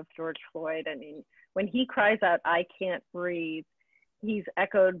murder of George Floyd. I mean, when he cries out, "I can't breathe," he's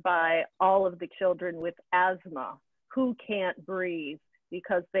echoed by all of the children with asthma who can't breathe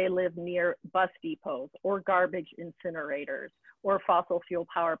because they live near bus depots or garbage incinerators or fossil fuel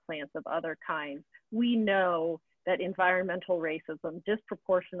power plants of other kinds. We know that environmental racism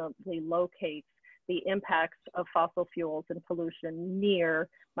disproportionately locates the impacts of fossil fuels and pollution near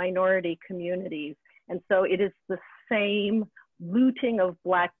minority communities. And so it is the same looting of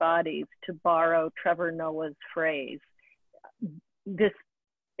Black bodies, to borrow Trevor Noah's phrase. This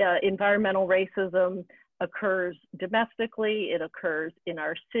environmental racism occurs domestically, it occurs in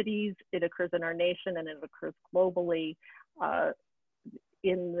our cities, it occurs in our nation, and it occurs globally,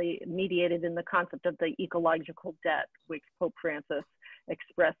 mediated in the concept of the ecological debt, which Pope Francis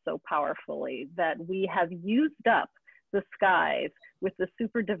expressed so powerfully, that we have used up the skies with the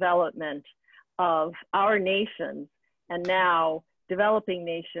super development of our nations, and now developing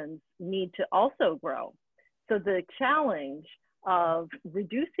nations need to also grow. So the challenge of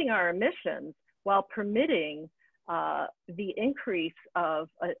reducing our emissions while permitting the increase of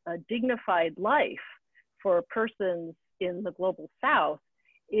a dignified life for persons in the global South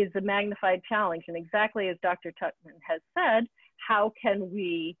is a magnified challenge. And exactly as Dr. Tuchman has said, how can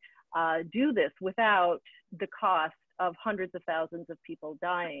we do this without the cost of hundreds of thousands of people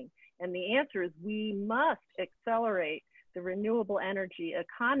dying? And the answer is we must accelerate the renewable energy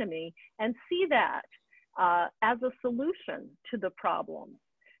economy and see that as a solution to the problem,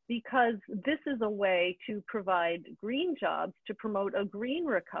 because this is a way to provide green jobs, to promote a green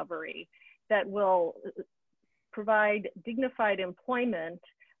recovery that will provide dignified employment,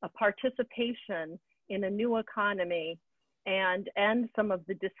 a participation in a new economy, and end some of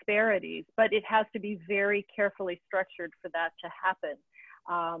the disparities. But it has to be very carefully structured for that to happen.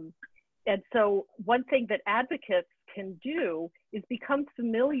 And so one thing that advocates can do is become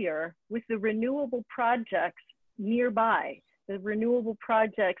familiar with the renewable projects nearby, the renewable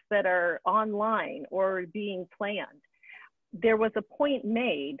projects that are online or being planned. There was a point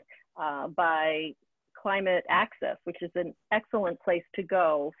made by Climate Access, which is an excellent place to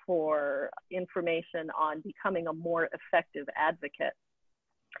go for information on becoming a more effective advocate,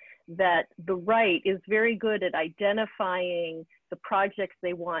 that the right is very good at identifying the projects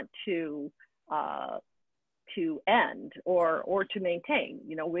they want to end or to maintain.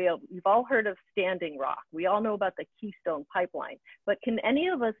 You know, we've all heard of Standing Rock. We all know about the Keystone Pipeline, but can any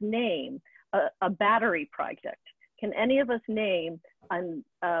of us name a battery project? Can any of us name an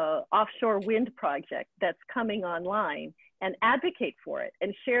offshore wind project that's coming online and advocate for it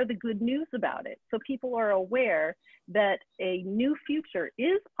and share the good news about it, so people are aware that a new future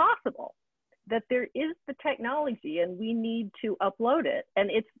is possible, that there is the technology and we need to upload it, and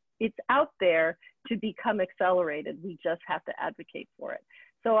it's out there to become accelerated. We just have to advocate for it.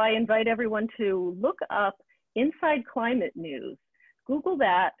 So I invite everyone to look up Inside Climate News. Google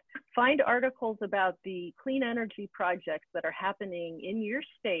that, find articles about the clean energy projects that are happening in your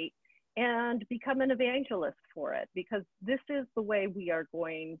state, and become an evangelist for it, because this is the way we are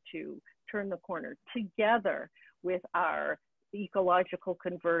going to turn the corner together with our ecological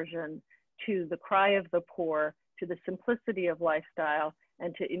conversion to the cry of the poor, to the simplicity of lifestyle,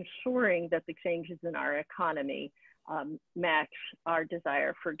 and to ensuring that the changes in our economy match our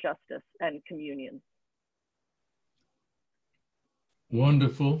desire for justice and communion.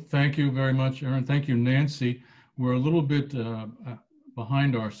 Wonderful. Thank you very much, Erin. Thank you, Nancy. We're a little bit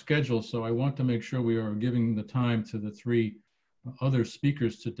behind our schedule, so I want to make sure we are giving the time to the three other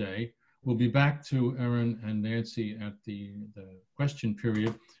speakers today. We'll be back to Erin and Nancy at the question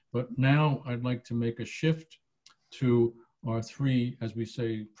period, but now I'd like to make a shift to our three, as we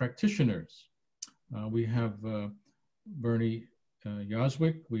say, practitioners. We have Bernie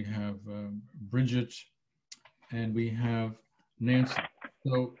Yozwiak, we have Brigid, and we have Nancy.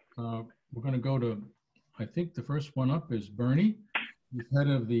 So we're going to go to, I think the first one up is Bernie. He's head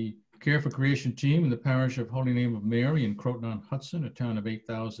of the Care for Creation team in the parish of Holy Name of Mary in Croton-on-the-Hudson, a town of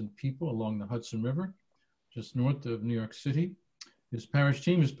 8,000 people along the Hudson River, just north of New York City. His parish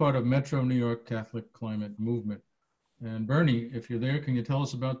team is part of Metro New York Catholic Climate Movement. And Bernie, if you're there, can you tell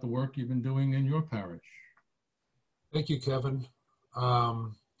us about the work you've been doing in your parish? Thank you, Kevin. Hi,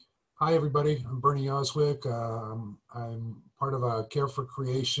 everybody. I'm Bernie Yozwiak. I'm part of a Care for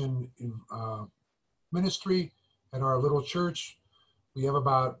Creation ministry at our little church. We have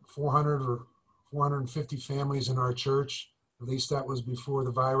about 400 or 450 families in our church. At least that was before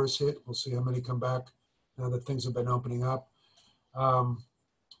the virus hit. We'll see how many come back now that things have been opening up. I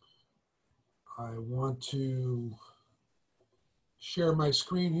want to share my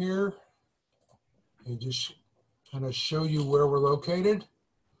screen here and just kind of show you where we're located.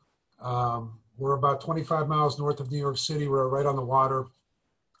 We're about 25 miles north of New York City. We're right on the water,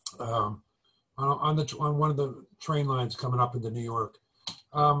 on one of the train lines coming up into New York.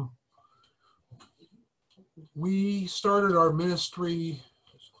 We started our ministry.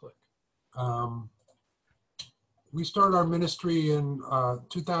 We started our ministry in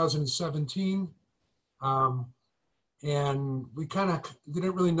 2017, and we kind of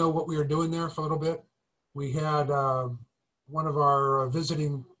didn't really know what we were doing there for a little bit. We had one of our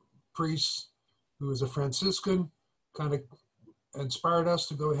visiting priests, who was a Franciscan, kind of inspired us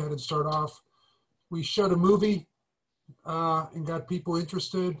to go ahead and start off. We showed a movie and got people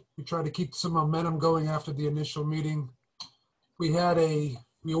interested. We tried to keep some momentum going after the initial meeting. We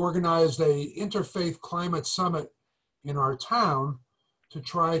organized a interfaith climate summit in our town to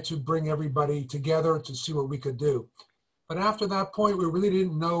try to bring everybody together to see what we could do. But after that point, we really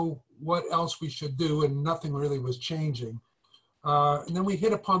didn't know what else we should do, and nothing really was changing. And then we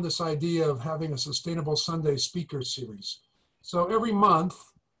hit upon this idea of having a Sustainable Sunday speaker series. So every month,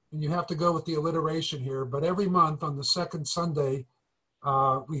 and you have to go with the alliteration here, but every month on the second Sunday,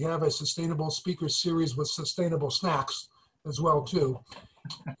 we have a sustainable speaker series with sustainable snacks as well too.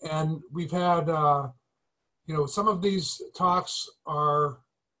 And we've had, some of these talks are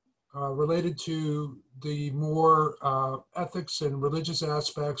related to the more ethics and religious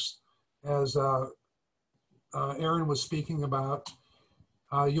aspects, as Erin was speaking about.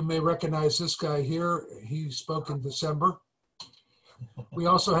 You may recognize this guy here. He spoke in December. We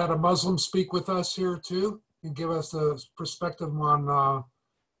also had a Muslim speak with us here too, and give us the perspective on,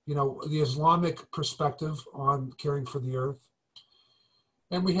 the Islamic perspective on caring for the earth.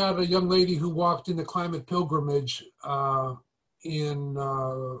 And we had a young lady who walked in the climate pilgrimage for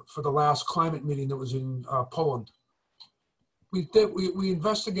the last climate meeting that was in Poland. We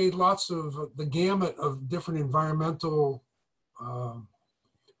investigate lots of the gamut of different environmental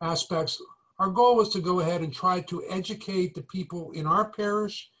aspects. Our goal was to go ahead and try to educate the people in our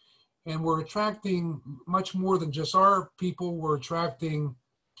parish, and we're attracting much more than just our people. We're attracting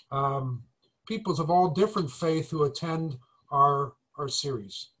peoples of all different faith who attend our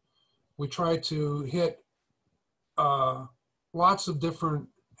series. We try to hit lots of different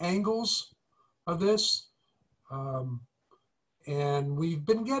angles of this. And we've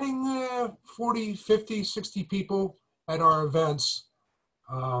been getting 40, 50, 60 people at our events.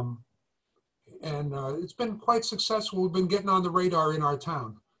 It's been quite successful. We've been getting on the radar in our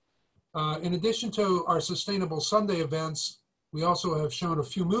town. In addition to our Sustainable Sunday events, we also have shown a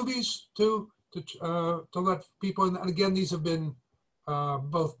few movies to let people in. And again, these have been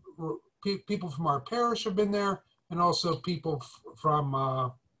both people from our parish have been there, and also people from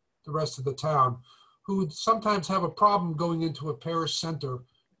the rest of the town, who sometimes have a problem going into a parish center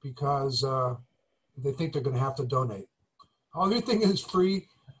because they think they're going to have to donate. Everything is free.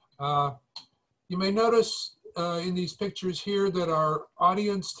 You may notice in these pictures here that our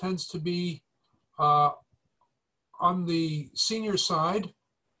audience tends to be on the senior side,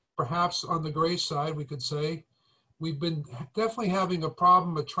 perhaps on the gray side, we could say. We've been definitely having a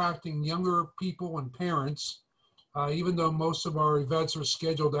problem attracting younger people and parents, even though most of our events are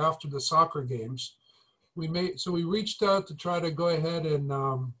scheduled after the soccer games. So we reached out to try to go ahead and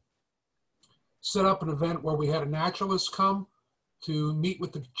set up an event where we had a naturalist come to meet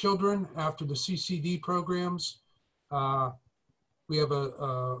with the children after the CCD programs. We have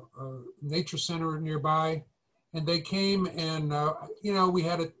a nature center nearby, and they came and, we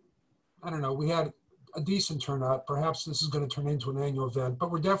had a decent turnout. Perhaps this is going to turn into an annual event, but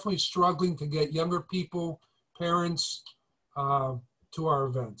we're definitely struggling to get younger people, parents, to our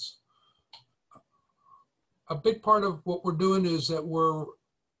events. a big part of what we're doing is that we're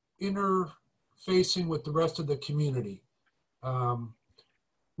interfacing with the rest of the community. A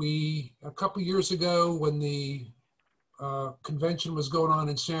couple years ago, when the convention was going on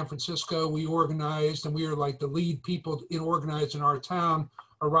in San Francisco, we organized, and we were like the lead people in organizing our town,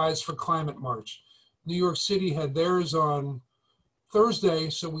 a Rise for Climate March. New York City had theirs on Thursday,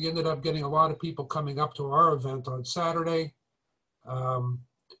 so we ended up getting a lot of people coming up to our event on Saturday.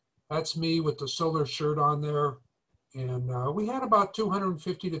 That's me with the solar shirt on there. And we had about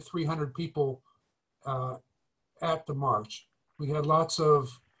 250 to 300 people at the march. We had lots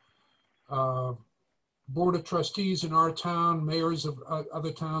of board of trustees in our town, mayors of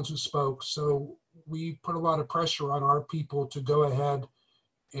other towns who spoke. So we put a lot of pressure on our people to go ahead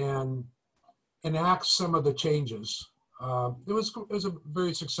and enact some of the changes. It was a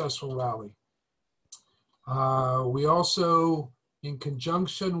very successful rally. We also, in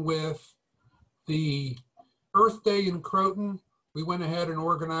conjunction with the Earth Day in Croton, we went ahead and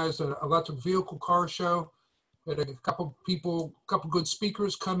organized an electric vehicle car show. We had a couple good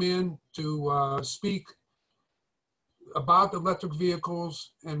speakers come in to speak about electric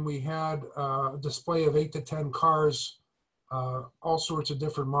vehicles, and we had a display of 8 to 10 cars, all sorts of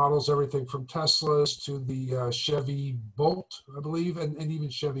different models, everything from Teslas to the Chevy Bolt, I believe, and even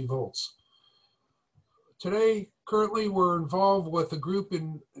Chevy Volts. Today, currently, we're involved with a group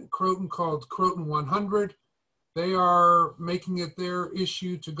in Croton called Croton-on-the-Hudson. They are making it their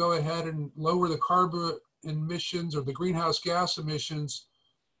issue to go ahead and lower the carbon emissions or the greenhouse gas emissions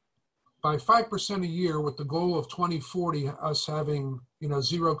by 5% a year, with the goal of 2040, us having,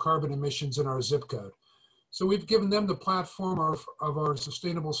 zero carbon emissions in our zip code. So we've given them the platform of our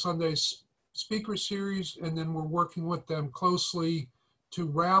Sustainable Sundays speaker series, and then we're working with them closely to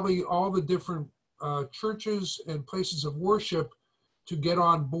rally all the different churches and places of worship to get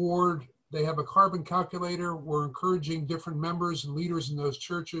on board. They have a carbon calculator. We're encouraging different members and leaders in those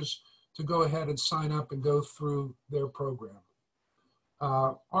churches to go ahead and sign up and go through their program.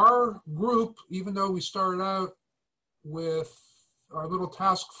 Our group, even though we started out with our little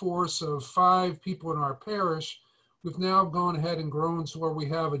task force of 5 people in our parish, we've now gone ahead and grown to where we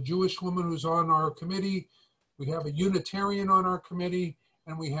have a Jewish woman who's on our committee, we have a Unitarian on our committee,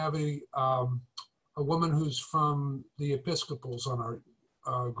 and we have a woman who's from the Episcopals on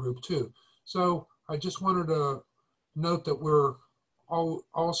our group too. So I just wanted to note that we're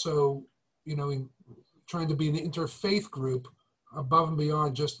also, trying to be an interfaith group above and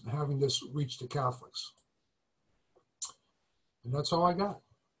beyond just having this reach the Catholics. And that's all I got.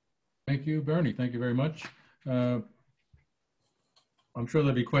 Thank you, Bernie. Thank you very much. I'm sure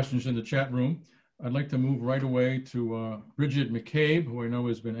there'll be questions in the chat room. I'd like to move right away to Brigid McCabe, who I know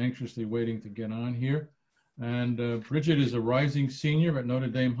has been anxiously waiting to get on here. And Brigid is a rising senior at Notre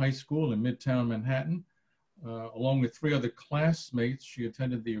Dame High School in Midtown Manhattan. Along with 3 other classmates, she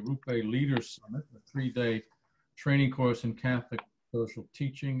attended the Rupe Leaders Summit, a 3-day training course in Catholic social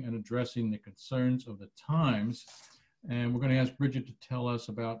teaching and addressing the concerns of the times. And we're going to ask Brigid to tell us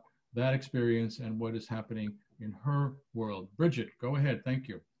about that experience and what is happening in her world. Brigid, go ahead. Thank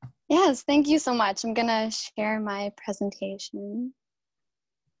you. Yes, thank you so much. I'm going to share my presentation.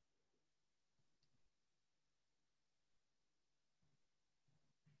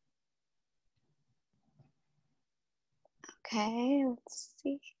 Okay, let's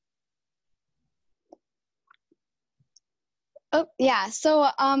see. Oh, yeah. So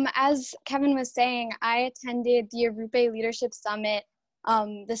as Kevin was saying, I attended the Rupe Leadership Summit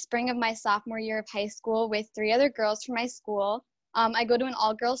the spring of my sophomore year of high school with 3 other girls from my school. I go to an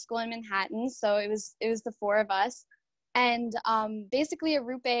all-girls school in Manhattan, so it was the 4 of us. And basically,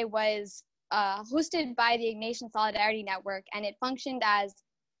 Rupe was hosted by the Ignatian Solidarity Network, and it functioned as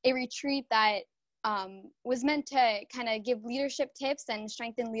a retreat that was meant to kind of give leadership tips and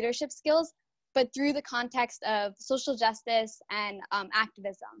strengthen leadership skills, but through the context of social justice and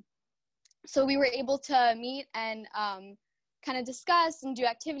activism. So we were able to meet and kind of discuss and do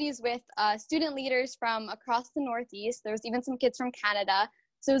activities with student leaders from across the Northeast. There was even some kids from Canada.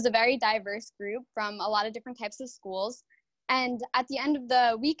 So it was a very diverse group from a lot of different types of schools. And at the end of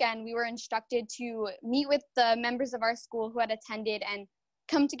the weekend, we were instructed to meet with the members of our school who had attended and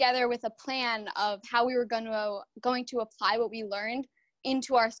come together with a plan of how we were going to apply what we learned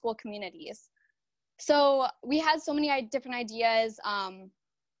into our school communities. So we had so many different ideas.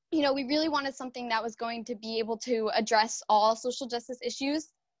 We really wanted something that was going to be able to address all social justice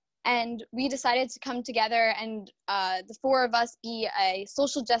issues. And we decided to come together and the 4 of us be a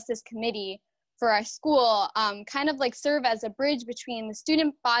social justice committee for our school, kind of like serve as a bridge between the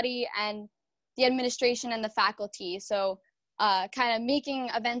student body and the administration and the faculty. So kind of making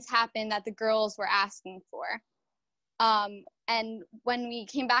events happen that the girls were asking for. And when we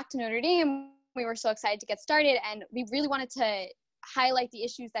came back to Notre Dame, we were so excited to get started, and we really wanted to highlight the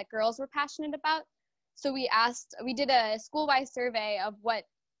issues that girls were passionate about. So we did a school-wide survey of what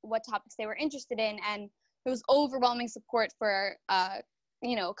topics they were interested in, and there was overwhelming support for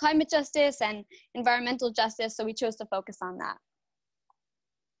climate justice and environmental justice, so we chose to focus on that.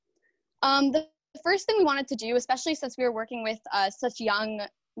 The first thing we wanted to do, especially since we were working with such a young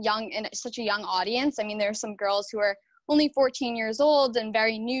audience, I mean, there are some girls who are only 14 years old and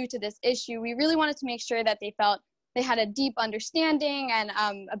very new to this issue. We really wanted to make sure that they felt they had a deep understanding and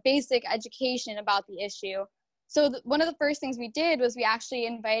a basic education about the issue. So one of the first things we did was we actually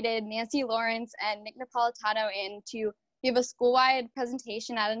invited Nancy Lawrence and Nick Napolitano in to give a school-wide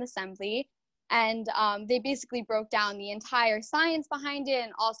presentation at an assembly. And they basically broke down the entire science behind it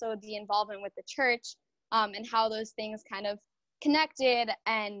and also the involvement with the church and how those things kind of connected.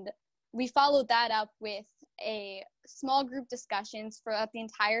 And we followed that up with a small group discussions throughout the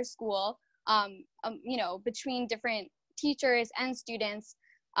entire school, between different teachers and students,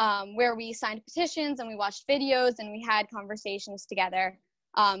 where we signed petitions and we watched videos and we had conversations together.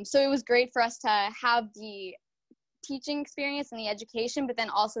 So it was great for us to have the teaching experience and the education, but then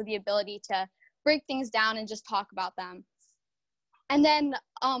also the ability to break things down and just talk about them. And then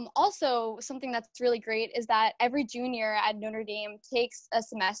also something that's really great is that every junior at Notre Dame takes a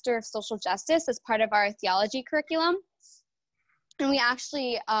semester of social justice as part of our theology curriculum. And we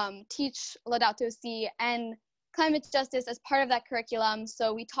actually teach Laudato Si and climate justice as part of that curriculum.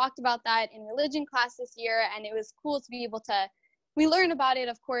 So we talked about that in religion class this year, and it was cool to be able to, we learned about it,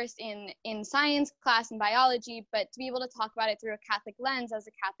 of course, in science class and biology, but to be able to talk about it through a Catholic lens as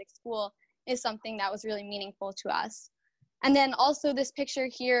a Catholic school is something that was really meaningful to us. And then also this picture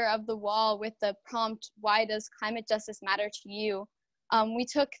here of the wall with the prompt, "Why does climate justice matter to you?" We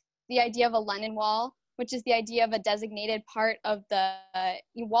took the idea of a Lenin wall, which is the idea of a designated part of the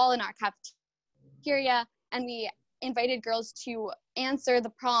wall in our cafeteria, and we invited girls to answer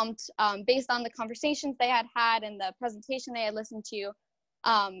the prompt based on the conversations they had had and the presentation they had listened to.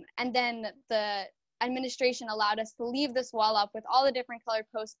 And then the administration allowed us to leave this wall up with all the different colored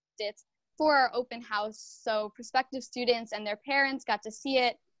Post-its for our open house. So prospective students and their parents got to see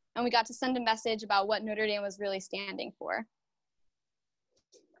it, and we got to send a message about what Notre Dame was really standing for.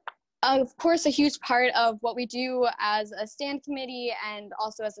 Of course, a huge part of what we do as a stand committee and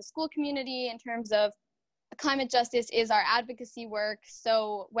also as a school community in terms of climate justice is our advocacy work.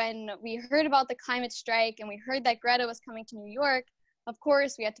 So when we heard about the climate strike and we heard that Greta was coming to New York, of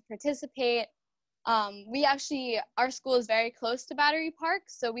course, we had to participate. Our school is very close to Battery Park,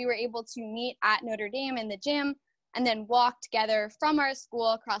 so we were able to meet at Notre Dame in the gym and then walk together from our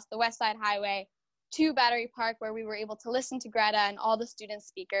school across the West Side Highway to Battery Park, where we were able to listen to Greta and all the student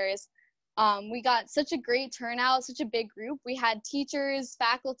speakers. We got such a great turnout, such a big group. We had teachers,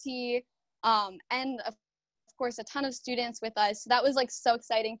 faculty, and of course a ton of students with us. So that was like so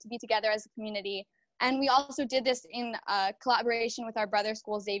exciting to be together as a community. And we also did this in collaboration with our brother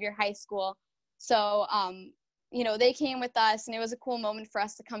school, Xavier High School. So, they came with us, and it was a cool moment for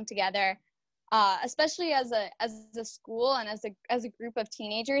us to come together, especially as a school and as a group of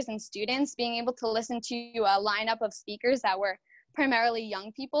teenagers and students. Being able to listen to a lineup of speakers that were primarily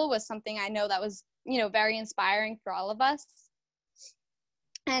young people was something I know that was, very inspiring for all of us.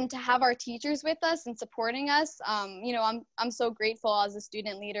 And to have our teachers with us and supporting us, I'm so grateful as a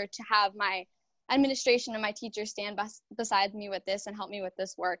student leader to have my administration and my teachers stand beside me with this and help me with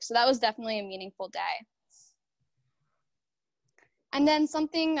this work. So that was definitely a meaningful day. And then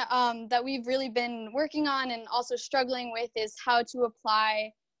something that we've really been working on and also struggling with is how to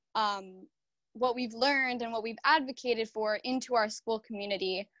apply what we've learned and what we've advocated for into our school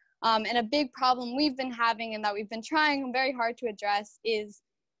community. And a big problem we've been having and that we've been trying very hard to address is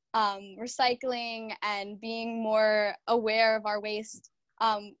recycling and being more aware of our waste.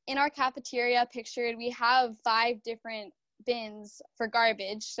 In our cafeteria pictured, we have 5 different bins for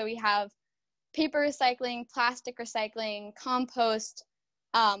garbage. So we have paper recycling, plastic recycling, compost,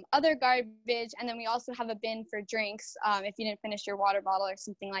 other garbage, and then we also have a bin for drinks if you didn't finish your water bottle or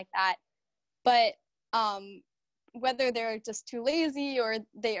something like that. But whether they're just too lazy or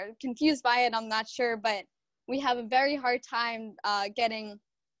they are confused by it, I'm not sure, but we have a very hard time getting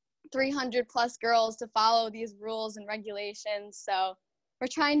 300 plus girls to follow these rules and regulations. So we're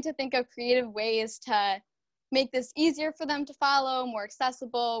trying to think of creative ways to make this easier for them to follow, more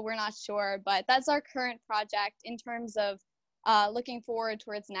accessible. We're not sure, but that's our current project in terms of looking forward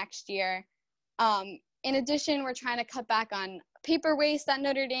towards next year. In addition, we're trying to cut back on paper waste at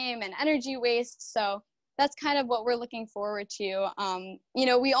Notre Dame and energy waste. So that's kind of what we're looking forward to. You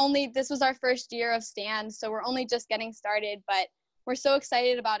know, this was our first year of stand, so we're only just getting started, but we're so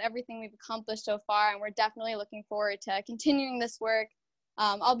excited about everything we've accomplished so far, and we're definitely looking forward to continuing this work.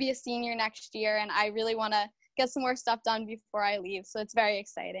 I'll be a senior next year, and I really want to get some more stuff done before I leave, so it's very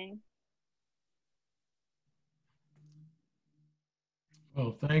exciting.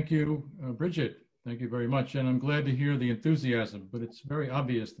 Well, thank you, Brigid. Thank you very much. And I'm glad to hear the enthusiasm, but it's very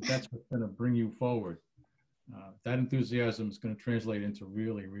obvious that that's what's going to bring you forward. That enthusiasm is going to translate into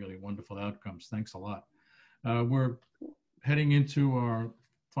really, really wonderful outcomes. Thanks a lot. We're heading into our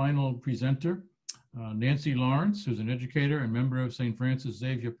final presenter, Nancy Lawrence, who's an educator and member of St. Francis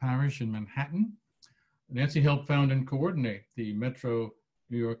Xavier Parish in Manhattan. Nancy helped found and coordinate the Metro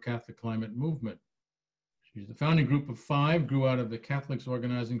New York Catholic Climate Movement. She's the founding group of 5, grew out of the Catholics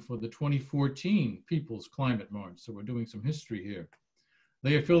organizing for the 2014 People's Climate March. So we're doing some history here.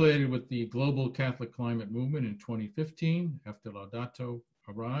 They affiliated with the Global Catholic Climate Movement in 2015 after Laudato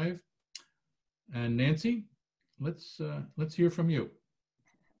arrived. And Nancy, let's hear from you.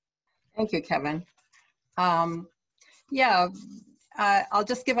 Thank you, Kevin. I'll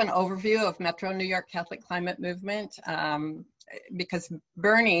just give an overview of Metro New York Catholic Climate Movement. Because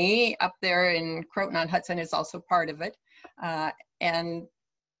Bernie up there in Croton-on-the-Hudson is also part of it. And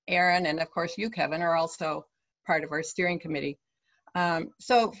Erin, and of course you, Kevin, are also part of our steering committee.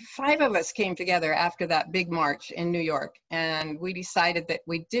 So 5 of us came together after that big march in New York, and we decided that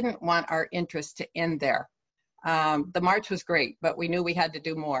we didn't want our interest to end there. The march was great, but we knew we had to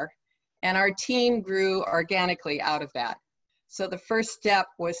do more. And our team grew organically out of that. So the first step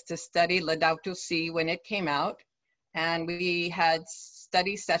was to study Laudato Si when it came out. And we had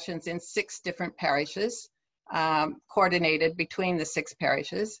study sessions in 6 different parishes, coordinated between the 6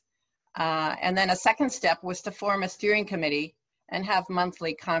 parishes. And then a second step was to form a steering committee and have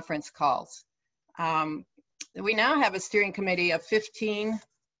monthly conference calls. We now have a steering committee of 15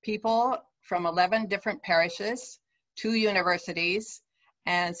 people from 11 different parishes, 2 universities,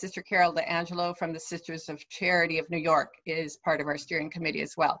 and Sister Carol DeAngelo from the Sisters of Charity of New York is part of our steering committee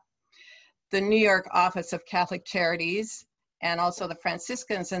as well. The New York Office of Catholic Charities and also the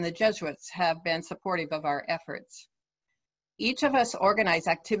Franciscans and the Jesuits have been supportive of our efforts. Each of us organize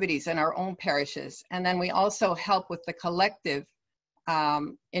activities in our own parishes, and then we also help with the collective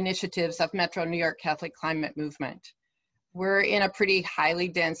initiatives of Metro New York Catholic Climate Movement. We're in a pretty highly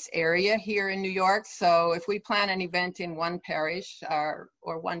dense area here in New York, so if we plan an event in one parish or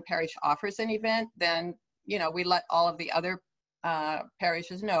one parish offers an event, then we let all of the other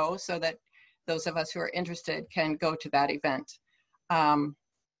parishes know so that those of us who are interested can go to that event.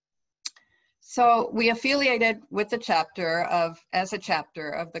 So we affiliated with the as a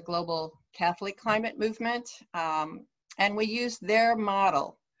chapter of the Global Catholic Climate Movement, and we used their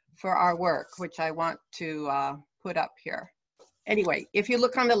model for our work, which I want to put up here. Anyway, if you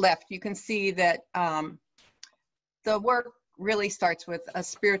look on the left, you can see that the work really starts with a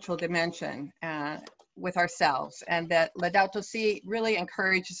spiritual dimension with ourselves, and that Laudato Si really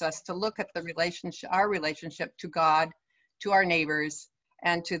encourages us to look at our relationship to God, to our neighbors,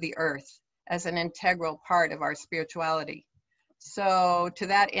 and to the earth as an integral part of our spirituality. So to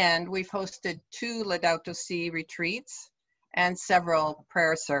that end, we've hosted 2 Laudato Si retreats and several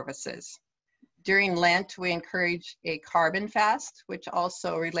prayer services. During Lent, we encourage a carbon fast, which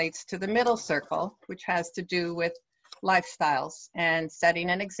also relates to the middle circle, which has to do with lifestyles and setting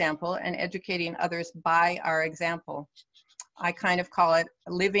an example and educating others by our example. I kind of call it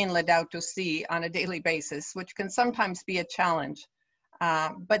living Laudato Si on a daily basis, which can sometimes be a challenge.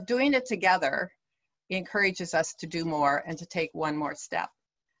 But doing it together encourages us to do more and to take one more step.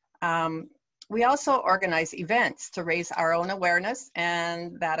 We also organize events to raise our own awareness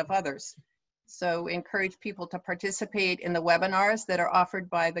and that of others. So we encourage people to participate in the webinars that are offered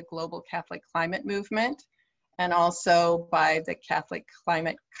by the Global Catholic Climate Movement and also by the Catholic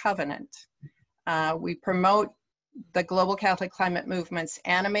Climate Covenant. We promote the Global Catholic Climate Movement's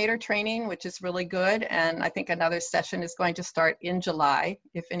animator training, which is really good. And I think another session is going to start in July.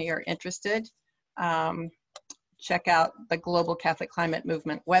 If any are interested, check out the Global Catholic Climate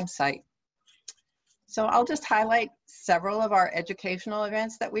Movement website. So I'll just highlight several of our educational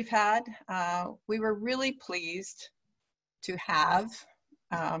events that we've had. We were really pleased to have,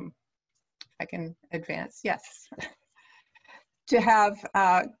 I can advance, yes, to have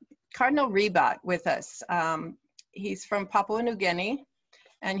Cardinal Ribat with us. He's from Papua New Guinea,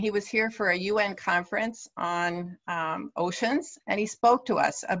 and he was here for a UN conference on oceans, and he spoke to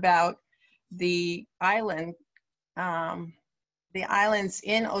us about the islands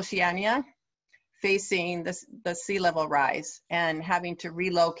in Oceania facing the sea level rise and having to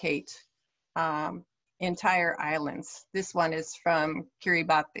relocate entire islands. This one is from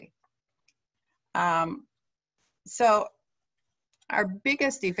Kiribati. So our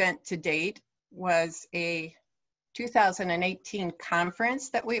biggest event to date was a 2018 conference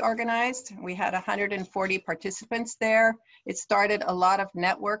that we organized. We had 140 participants there. It started a lot of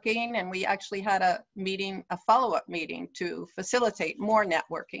networking, and we actually had a meeting, a follow-up meeting to facilitate more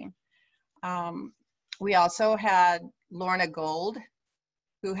networking. We also had Lorna Gold,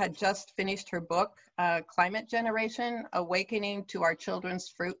 who had just finished her book, Climate Generation, Awakening to Our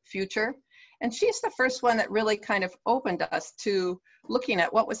Children's Future. And she's the first one that really kind of opened us to looking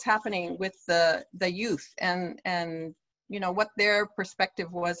at what was happening with the youth and you know, what their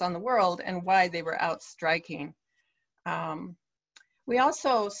perspective was on the world and why they were out striking. We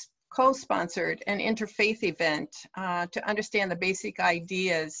also co-sponsored an interfaith event to understand the basic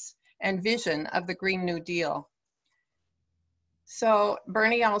ideas and vision of the Green New Deal. So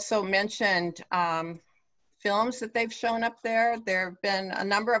Bernie also mentioned films that they've shown up there. There have been a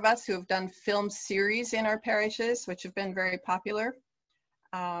number of us who have done film series in our parishes, which have been very popular.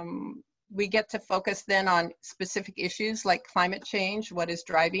 We get to focus then on specific issues like climate change, what is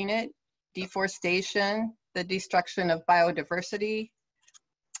driving it, deforestation, the destruction of biodiversity,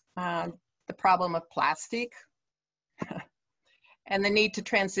 the problem of plastic, and the need to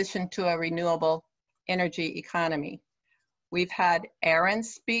transition to a renewable energy economy. We've had Erin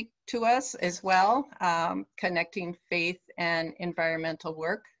speak to us as well, connecting faith and environmental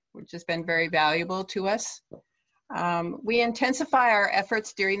work, which has been very valuable to us. We intensify our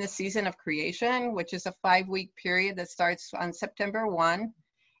efforts during the season of creation, which is a 5-week period that starts on September 1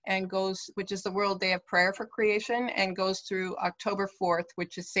 and goes, which is the World Day of Prayer for Creation, and goes through October 4th,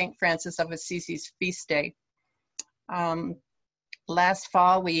 which is St. Francis of Assisi's feast day. Last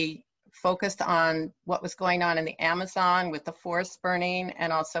fall, we focused on what was going on in the Amazon with the forests burning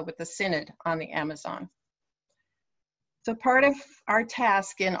and also with the synod on the Amazon. So part of our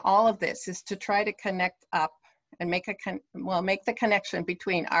task in all of this is to try to connect up and make the connection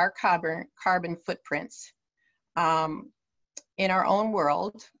between our carbon footprints in our own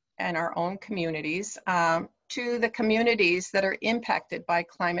world and our own communities to the communities that are impacted by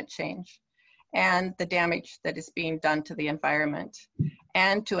climate change and the damage that is being done to the environment,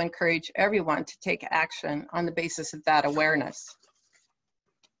 and to encourage everyone to take action on the basis of that awareness.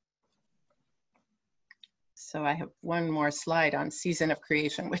 So I have one more slide on Season of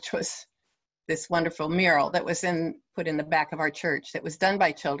Creation, which was this wonderful mural that was put in the back of our church that was done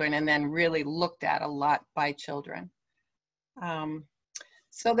by children and then really looked at a lot by children.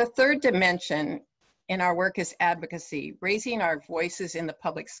 So the third dimension in our work is advocacy, raising our voices in the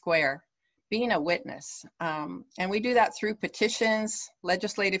public square, being a witness. And we do that through petitions,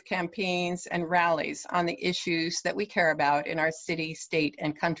 legislative campaigns, and rallies on the issues that we care about in our city, state,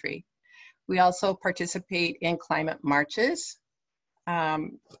 and country. We also participate in climate marches.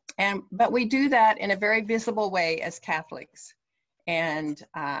 But we do that in a very visible way as Catholics. And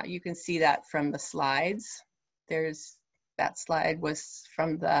you can see that from the slides. That slide was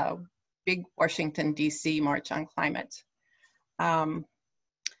from the big Washington, D.C. March on Climate.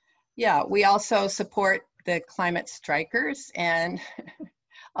 Yeah, we also support the climate strikers, and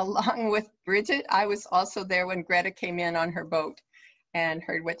along with Brigid, I was also there when Greta came in on her boat and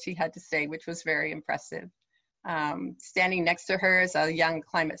heard what she had to say, which was very impressive. Standing next to her is a young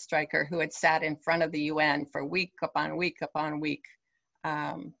climate striker who had sat in front of the UN for week upon week upon week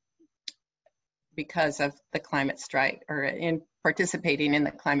because of the climate strike, or in participating in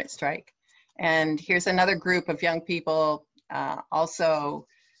the climate strike. And here's another group of young people also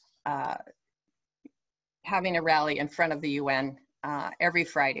having a rally in front of the UN every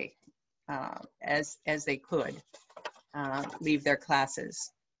Friday as they could leave their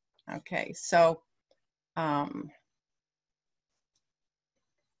classes. Okay, so a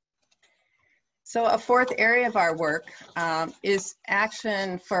fourth area of our work is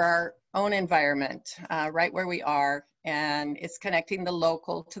action for our own environment, right where we are, and it's connecting the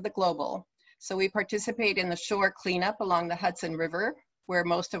local to the global. So we participate in the shore cleanup along the Hudson River, where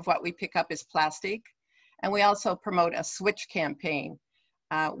most of what we pick up is plastic. And we also promote a switch campaign,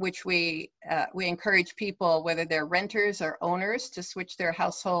 which we encourage people, whether they're renters or owners, to switch their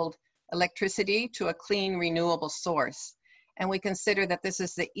household electricity to a clean, renewable source. And we consider that this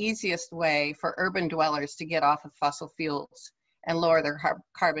is the easiest way for urban dwellers to get off of fossil fuels and lower their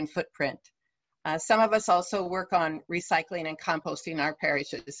carbon footprint. Some of us also work on recycling and composting our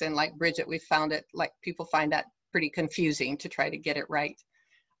parishes. And like Brigid, we found it, like people find that pretty confusing to try to get it right.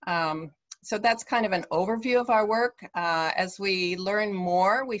 So that's kind of an overview of our work. As we learn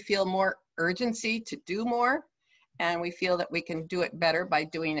more, we feel more urgency to do more, and we feel that we can do it better by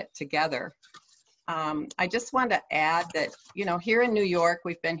doing it together. I just want to add that, you know, here in New York,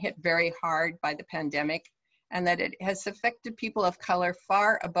 we've been hit very hard by the pandemic, and that it has affected people of color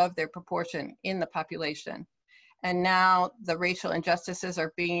far above their proportion in the population. And now the racial injustices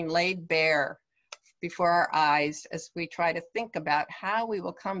are being laid bare before our eyes as we try to think about how we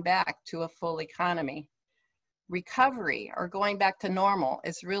will come back to a full economy. Recovery, or going back to normal,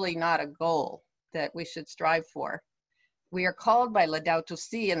 is really not a goal that we should strive for. We are called by Laudato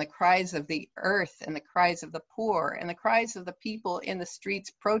Si and the cries of the earth and the cries of the poor and the cries of the people in the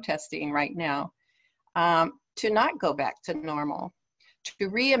streets protesting right now, to not go back to normal, to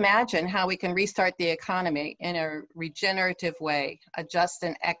reimagine how we can restart the economy in a regenerative way, a just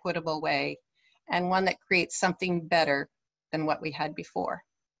and equitable way, and one that creates something better than what we had before.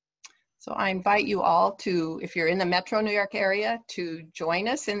 So I invite you all to, if you're in the Metro New York area, to join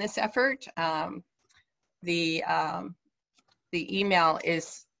us in this effort. The email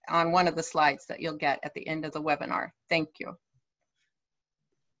is on one of the slides that you'll get at the end of the webinar. Thank you.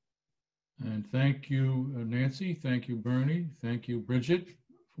 And thank you, Nancy. Thank you, Bernie. Thank you, Brigid,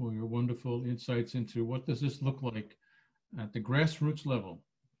 for your wonderful insights into what does this look like at the grassroots level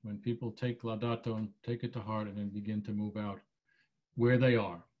when people take Laudato and take it to heart and then begin to move out where they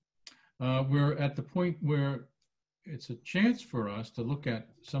are. We're at the point where it's a chance for us to look at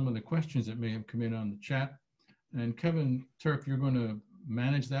some of the questions that may have come in on the chat. And Kevin Turk, you're going to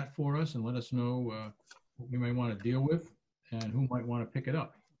manage that for us and let us know what we may want to deal with and who might want to pick it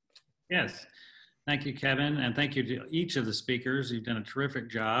up. Yes. Thank you, Kevin, and thank you to each of the speakers. You've done a terrific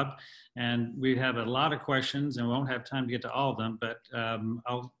job, and we have a lot of questions, and we won't have time to get to all of them, but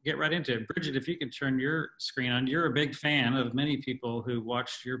I'll get right into it. Brigid, if you could turn your screen on. You're a big fan of many people who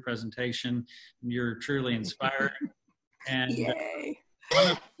watched your presentation, and you're truly inspiring. And Yay.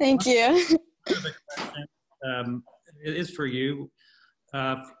 Thank you. One of the questions is for you.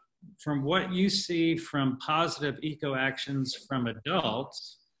 From what you see from positive eco actions from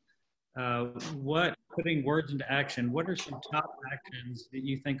adults, putting words into action, what are some top actions that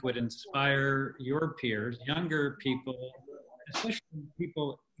you think would inspire your peers, younger people, especially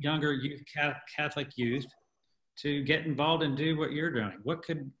people, younger youth, Catholic youth, to get involved and do what you're doing?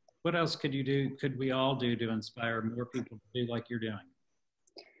 What else could you do, could we all do to inspire more people to do like you're doing?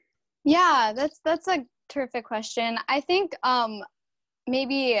 Yeah, that's a terrific question. I think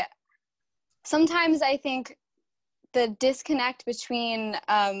maybe sometimes I think the disconnect between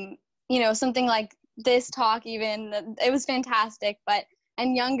you know, something like this talk, even, it was fantastic,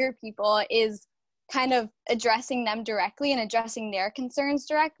 and younger people is kind of addressing them directly and addressing their concerns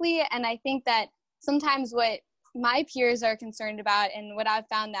directly. And I think that sometimes what my peers are concerned about, and what I've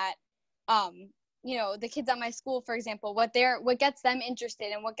found that, you know, the kids at my school, for example, what gets them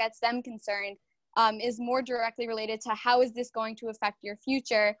interested and what gets them concerned is more directly related to how is this going to affect your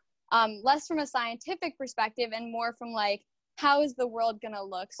future, less from a scientific perspective and more from like, how is the world going to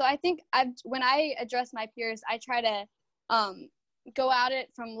look? So I think when I address my peers, I try to go at it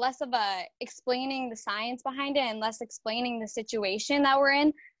from less of a explaining the science behind it and less explaining the situation that we're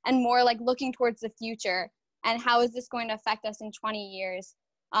in, and more like looking towards the future and how is this going to affect us in 20 years.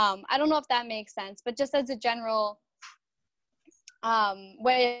 I don't know if that makes sense, but just as a general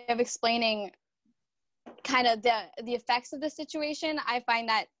way of explaining kind of the effects of the situation, I find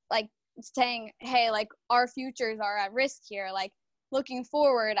that like saying, hey, like our futures are at risk here, like looking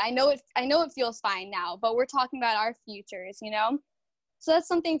forward, I know it feels fine now, but we're talking about our futures, you know? So that's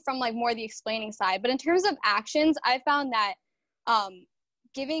something from like more the explaining side. But in terms of actions, I found that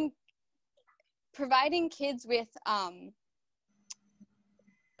providing kids with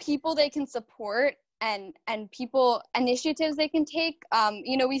people they can support and initiatives they can take,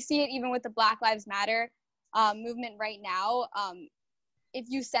 you know, we see it even with the Black Lives Matter movement right now. If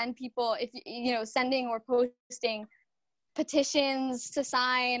you send people, you know, sending or posting petitions to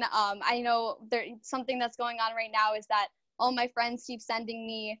sign, I know something that's going on right now is that all my friends keep sending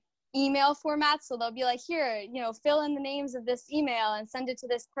me email formats. So they'll be like, here, you know, fill in the names of this email and send it to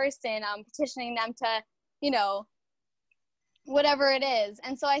this person, petitioning them to, you know, whatever it is.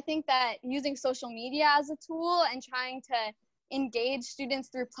 And so I think that using social media as a tool and trying to engage students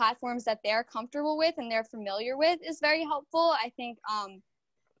through platforms that they're comfortable with and they're familiar with is very helpful. I think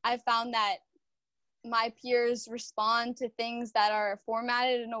I've found that my peers respond to things that are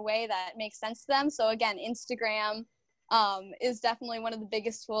formatted in a way that makes sense to them. So again, Instagram is definitely one of the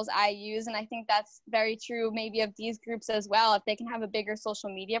biggest tools I use. And I think that's very true maybe of these groups as well. If they can have a bigger social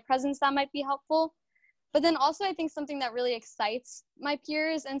media presence, that might be helpful. But then also I think something that really excites my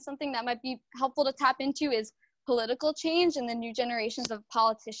peers and something that might be helpful to tap into is political change and the new generations of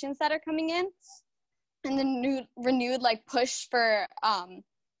politicians that are coming in, and the renewed like push for,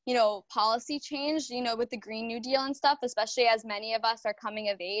 policy change, with the Green New Deal and stuff, especially as many of us are coming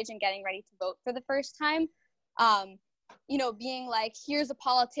of age and getting ready to vote for the first time. Being like, here's a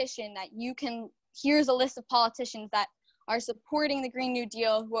politician that here's a list of politicians that are supporting the Green New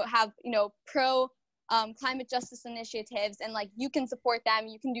Deal, who have, pro climate justice initiatives, and like, you can support them.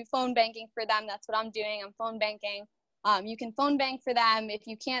 You can do phone banking for them. That's what I'm doing. I'm phone banking. You can phone bank for them. If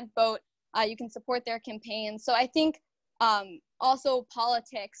you can't vote, you can support their campaigns. So I think also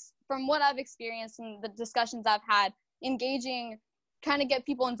politics, from what I've experienced and the discussions I've had, engaging, trying to get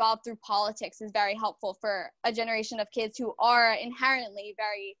people involved through politics is very helpful for a generation of kids who are inherently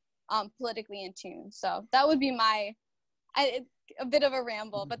very politically in tune. So that would be a bit of a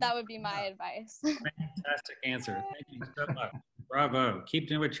ramble, but that would be my advice. Fantastic answer. Thank you so much. Bravo. Keep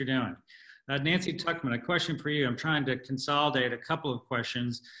doing what you're doing. Nancy Tuchman, a question for you. I'm trying to consolidate a couple of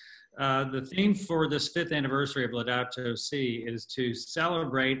questions. The theme for this 5th anniversary of Laudato Si is to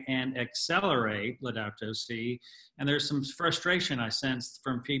celebrate and accelerate Laudato Si. And there's some frustration I sense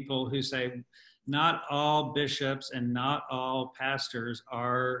from people who say not all bishops and not all pastors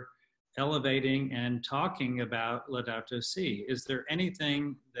are elevating and talking about Laudato Si. Is there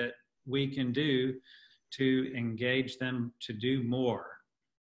anything that we can do to engage them to do more?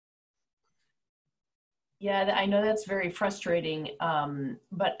 Yeah, I know that's very frustrating,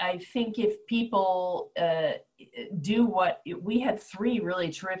 but I think if people do we had 3 really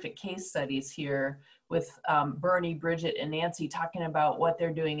terrific case studies here with Bernie, Brigid, and Nancy talking about what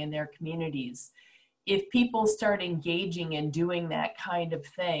they're doing in their communities. If people start engaging and doing that kind of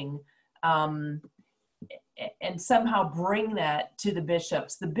thing, and somehow bring that to the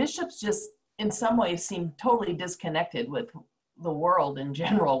bishops just in some ways seem totally disconnected with the world in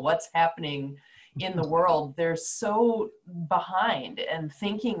general, what's happening in the world. They're so behind and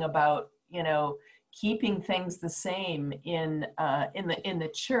thinking about, keeping things the same in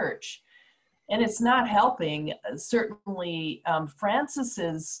the church, and it's not helping. Certainly,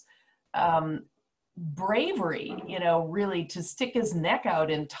 Francis's bravery, really to stick his neck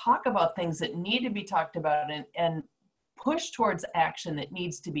out and talk about things that need to be talked about and push towards action that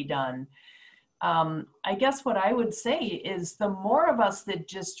needs to be done. I guess what I would say is the more of us that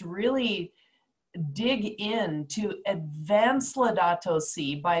just really dig in to advance Laudato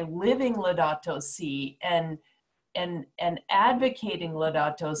Si by living Laudato Si and advocating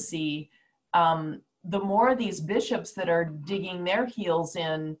Laudato Si, the more these bishops that are digging their heels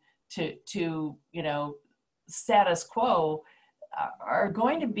in to status quo are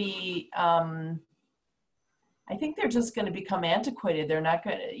going to be, I think they're just going to become antiquated. They're not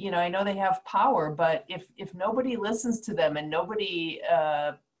going to, I know they have power, but if nobody listens to them and nobody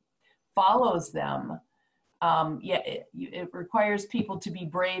follows them, it requires people to be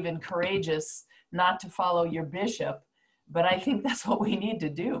brave and courageous, not to follow your bishop. But I think that's what we need to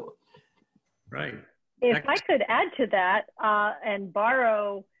do. Right. If I could add to that and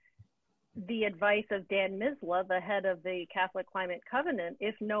borrow the advice of Dan Misla, the head of the Catholic Climate Covenant,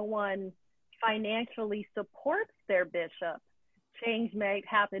 if no one financially supports their bishop, change may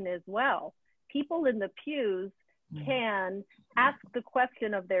happen as well. People in the pews can ask the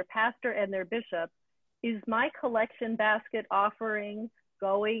question of their pastor and their bishop, is my collection basket offering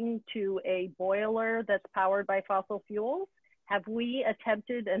going to a boiler that's powered by fossil fuels? Have we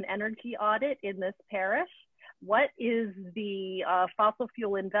attempted an energy audit in this parish? What is the fossil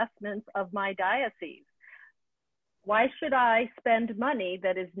fuel investments of my diocese? Why should I spend money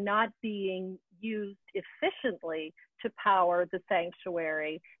that is not being used efficiently to power the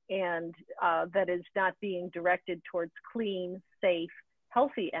sanctuary and that is not being directed towards clean, safe,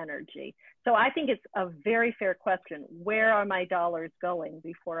 healthy energy? So I think it's a very fair question. Where are my dollars going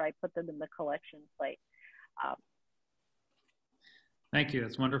before I put them in the collection plate? Thank you.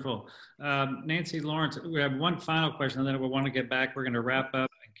 That's wonderful. Nancy Lawrence, we have one final question, and then we'll want to get back. We're going to wrap up.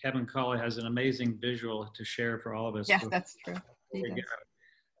 And Kevin Cawley has an amazing visual to share for all of us. Yes, that's true.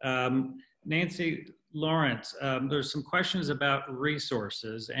 Nancy Lawrence, there's some questions about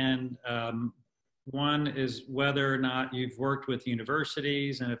resources, and one is whether or not you've worked with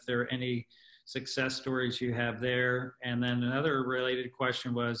universities and if there are any success stories you have there. And then another related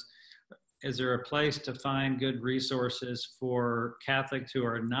question was, is there a place to find good resources for Catholics who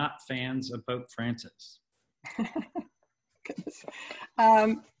are not fans of Pope Francis?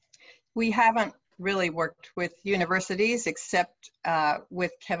 We haven't really worked with universities except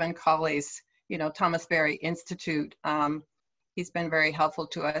with Kevin Cawley's, Thomas Berry Institute. He's been very helpful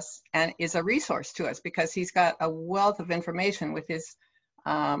to us and is a resource to us because he's got a wealth of information with his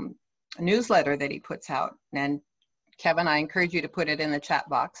newsletter that he puts out. And Kevin, I encourage you to put it in the chat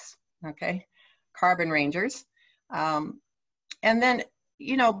box. Okay, Carbon Rangers. And then,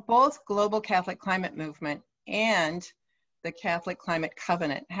 you know, both Global Catholic Climate Movement and the Catholic Climate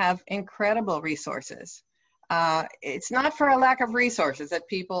Covenant have incredible resources. It's not for a lack of resources that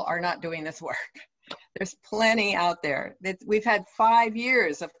people are not doing this work. There's plenty out there. We've had 5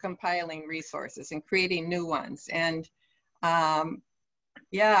 years of compiling resources and creating new ones. And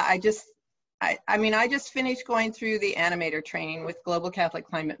yeah, I just finished going through the animator training with Global Catholic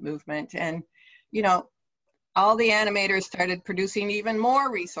Climate Movement. And, you know, all the animators started producing even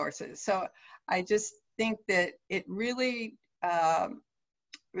more resources. So I just think that it really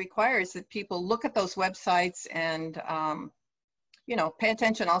requires that people look at those websites and, you know, pay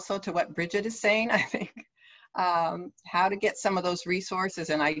attention also to what Brigid is saying, I think, how to get some of those resources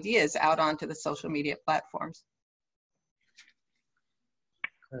and ideas out onto the social media platforms.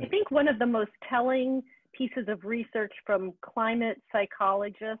 I think one of the most telling pieces of research from climate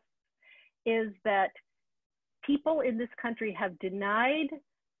psychologists is that people in this country have denied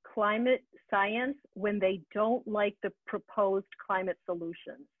climate science when they don't like the proposed climate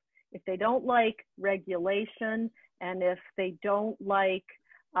solutions. If they don't like regulation and if they don't like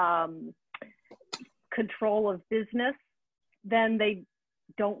control of business, then they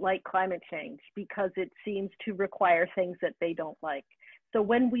don't like climate change because it seems to require things that they don't like. So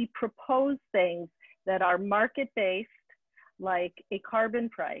when we propose things that are market-based, like a carbon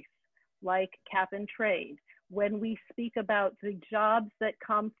price, like cap and trade, when we speak about the jobs that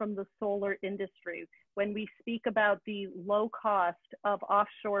come from the solar industry, when we speak about the low cost of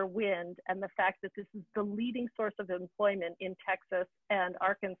offshore wind and the fact that this is the leading source of employment in Texas and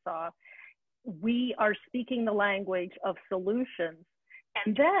Arkansas, we are speaking the language of solutions.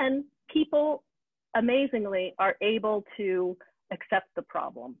 And then people, amazingly, are able to accept the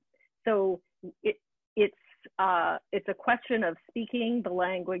problem. So it's a question of speaking the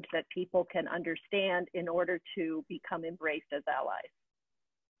language that people can understand in order to become embraced as allies.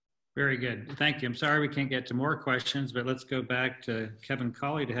 Very good. Thank you. I'm sorry we can't get to more questions, but let's go back to Kevin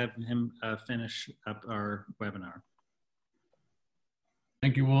Cawley to have him finish up our webinar.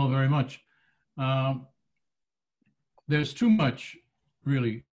 Thank you all very much. There's too much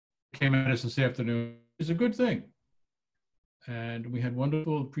really came at us this afternoon. It's a good thing. And we had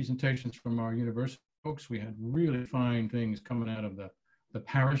wonderful presentations from our university folks. We had really fine things coming out of the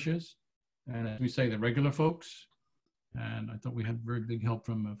parishes, and as we say, the regular folks. And I thought we had very big help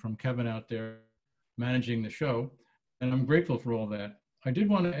from Kevin out there managing the show. And I'm grateful for all that. I did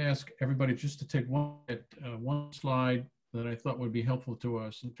want to ask everybody just to take one slide that I thought would be helpful to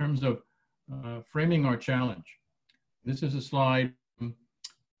us in terms of framing our challenge. This is a slide from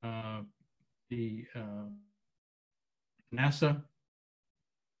the NASA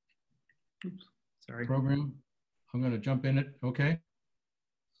program. I'm going to jump in it, okay?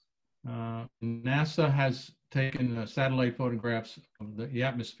 NASA has taken satellite photographs of the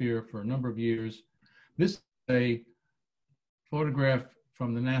atmosphere for a number of years. This is a photograph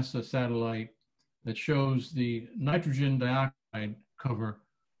from the NASA satellite that shows the nitrogen dioxide cover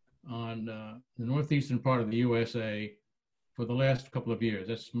on the northeastern part of the USA for the last couple of years.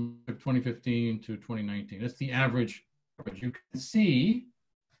 That's 2015 to 2019. That's the average. You can see,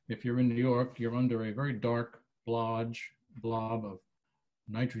 if you're in New York, you're under a very dark blob of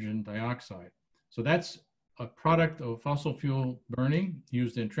nitrogen dioxide. So that's a product of fossil fuel burning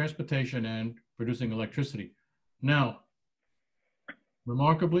used in transportation and producing electricity. Now,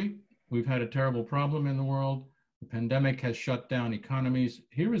 remarkably, we've had a terrible problem in the world. The pandemic has shut down economies.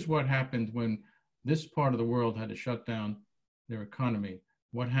 Here is what happened when this part of the world had to shut down their economy.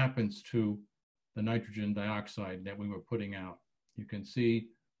 What happens to the nitrogen dioxide that we were putting out? You can see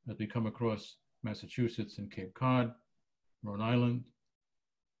as we come across Massachusetts and Cape Cod, Rhode Island,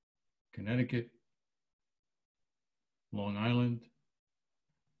 Connecticut, Long Island,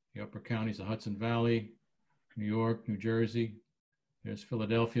 the upper counties of Hudson Valley, New York, New Jersey. There's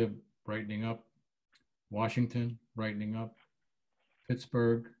Philadelphia brightening up, Washington brightening up,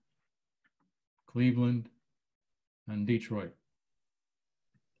 Pittsburgh, Cleveland, and Detroit.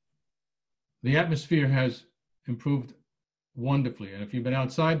 The atmosphere has improved wonderfully. And if you've been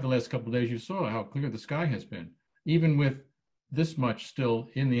outside the last couple of days, you saw how clear the sky has been, even with this much still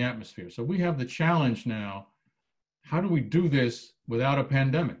in the atmosphere. So we have the challenge now. How do we do this without a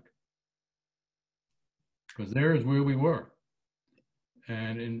pandemic? Because there is where we were.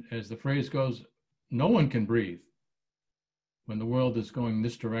 And as the phrase goes, no one can breathe when the world is going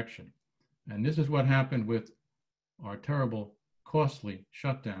this direction. And this is what happened with our terrible, costly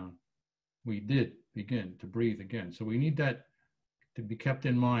shutdown. We did begin to breathe again. So we need that to be kept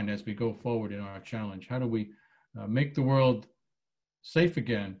in mind as we go forward in our challenge. How do we make the world safe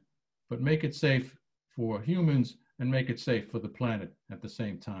again, but make it safe for humans and make it safe for the planet at the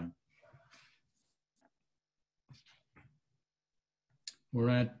same time. We're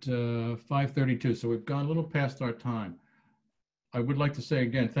at 5:32, so we've gone a little past our time. I would like to say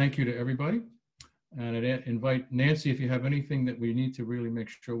again, thank you to everybody. And I'd invite Nancy, if you have anything that we need to really make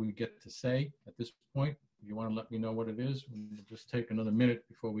sure we get to say at this point, if you want to let me know what it is, we'll just take another minute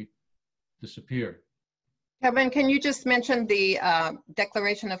before we disappear. Kevin, can you just mention the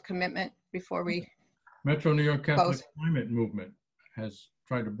Declaration of Commitment before we Metro New York Catholic close? Climate Movement has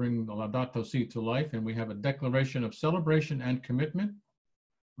tried to bring the Laudato Si to life, and we have a declaration of celebration and commitment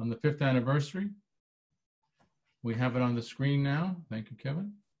on the 5th anniversary. We have it on the screen now. Thank you,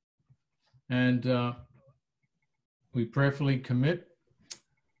 Kevin. And we prayerfully commit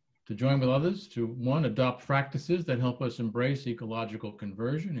to join with others to, one, adopt practices that help us embrace ecological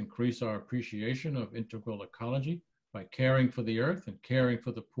conversion, increase our appreciation of integral ecology by caring for the earth and caring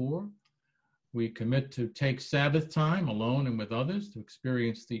for the poor. We commit to take Sabbath time alone and with others to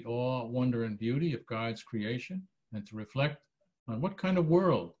experience the awe, wonder, and beauty of God's creation and to reflect on what kind of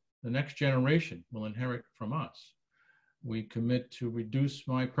world the next generation will inherit from us. We commit to reduce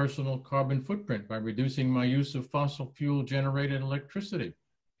my personal carbon footprint by reducing my use of fossil fuel generated electricity,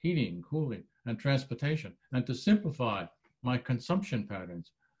 heating, cooling, and transportation, and to simplify my consumption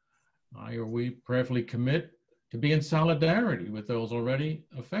patterns. We prayerfully commit to be in solidarity with those already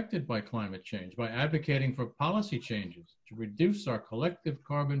affected by climate change by advocating for policy changes to reduce our collective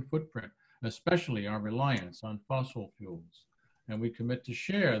carbon footprint, especially our reliance on fossil fuels. And we commit to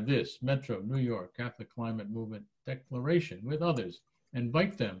share this Metro New York Catholic Climate Movement Declaration with others,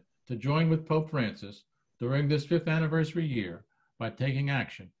 invite them to join with Pope Francis during this 5th anniversary year by taking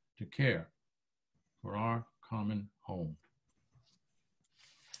action to care for our common home.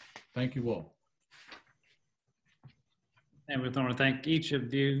 Thank you all. And we want to thank each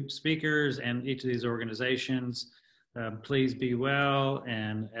of you speakers and each of these organizations. Please be well,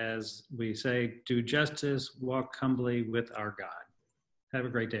 and as we say, do justice, walk humbly with our God. Have a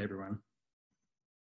great day, everyone.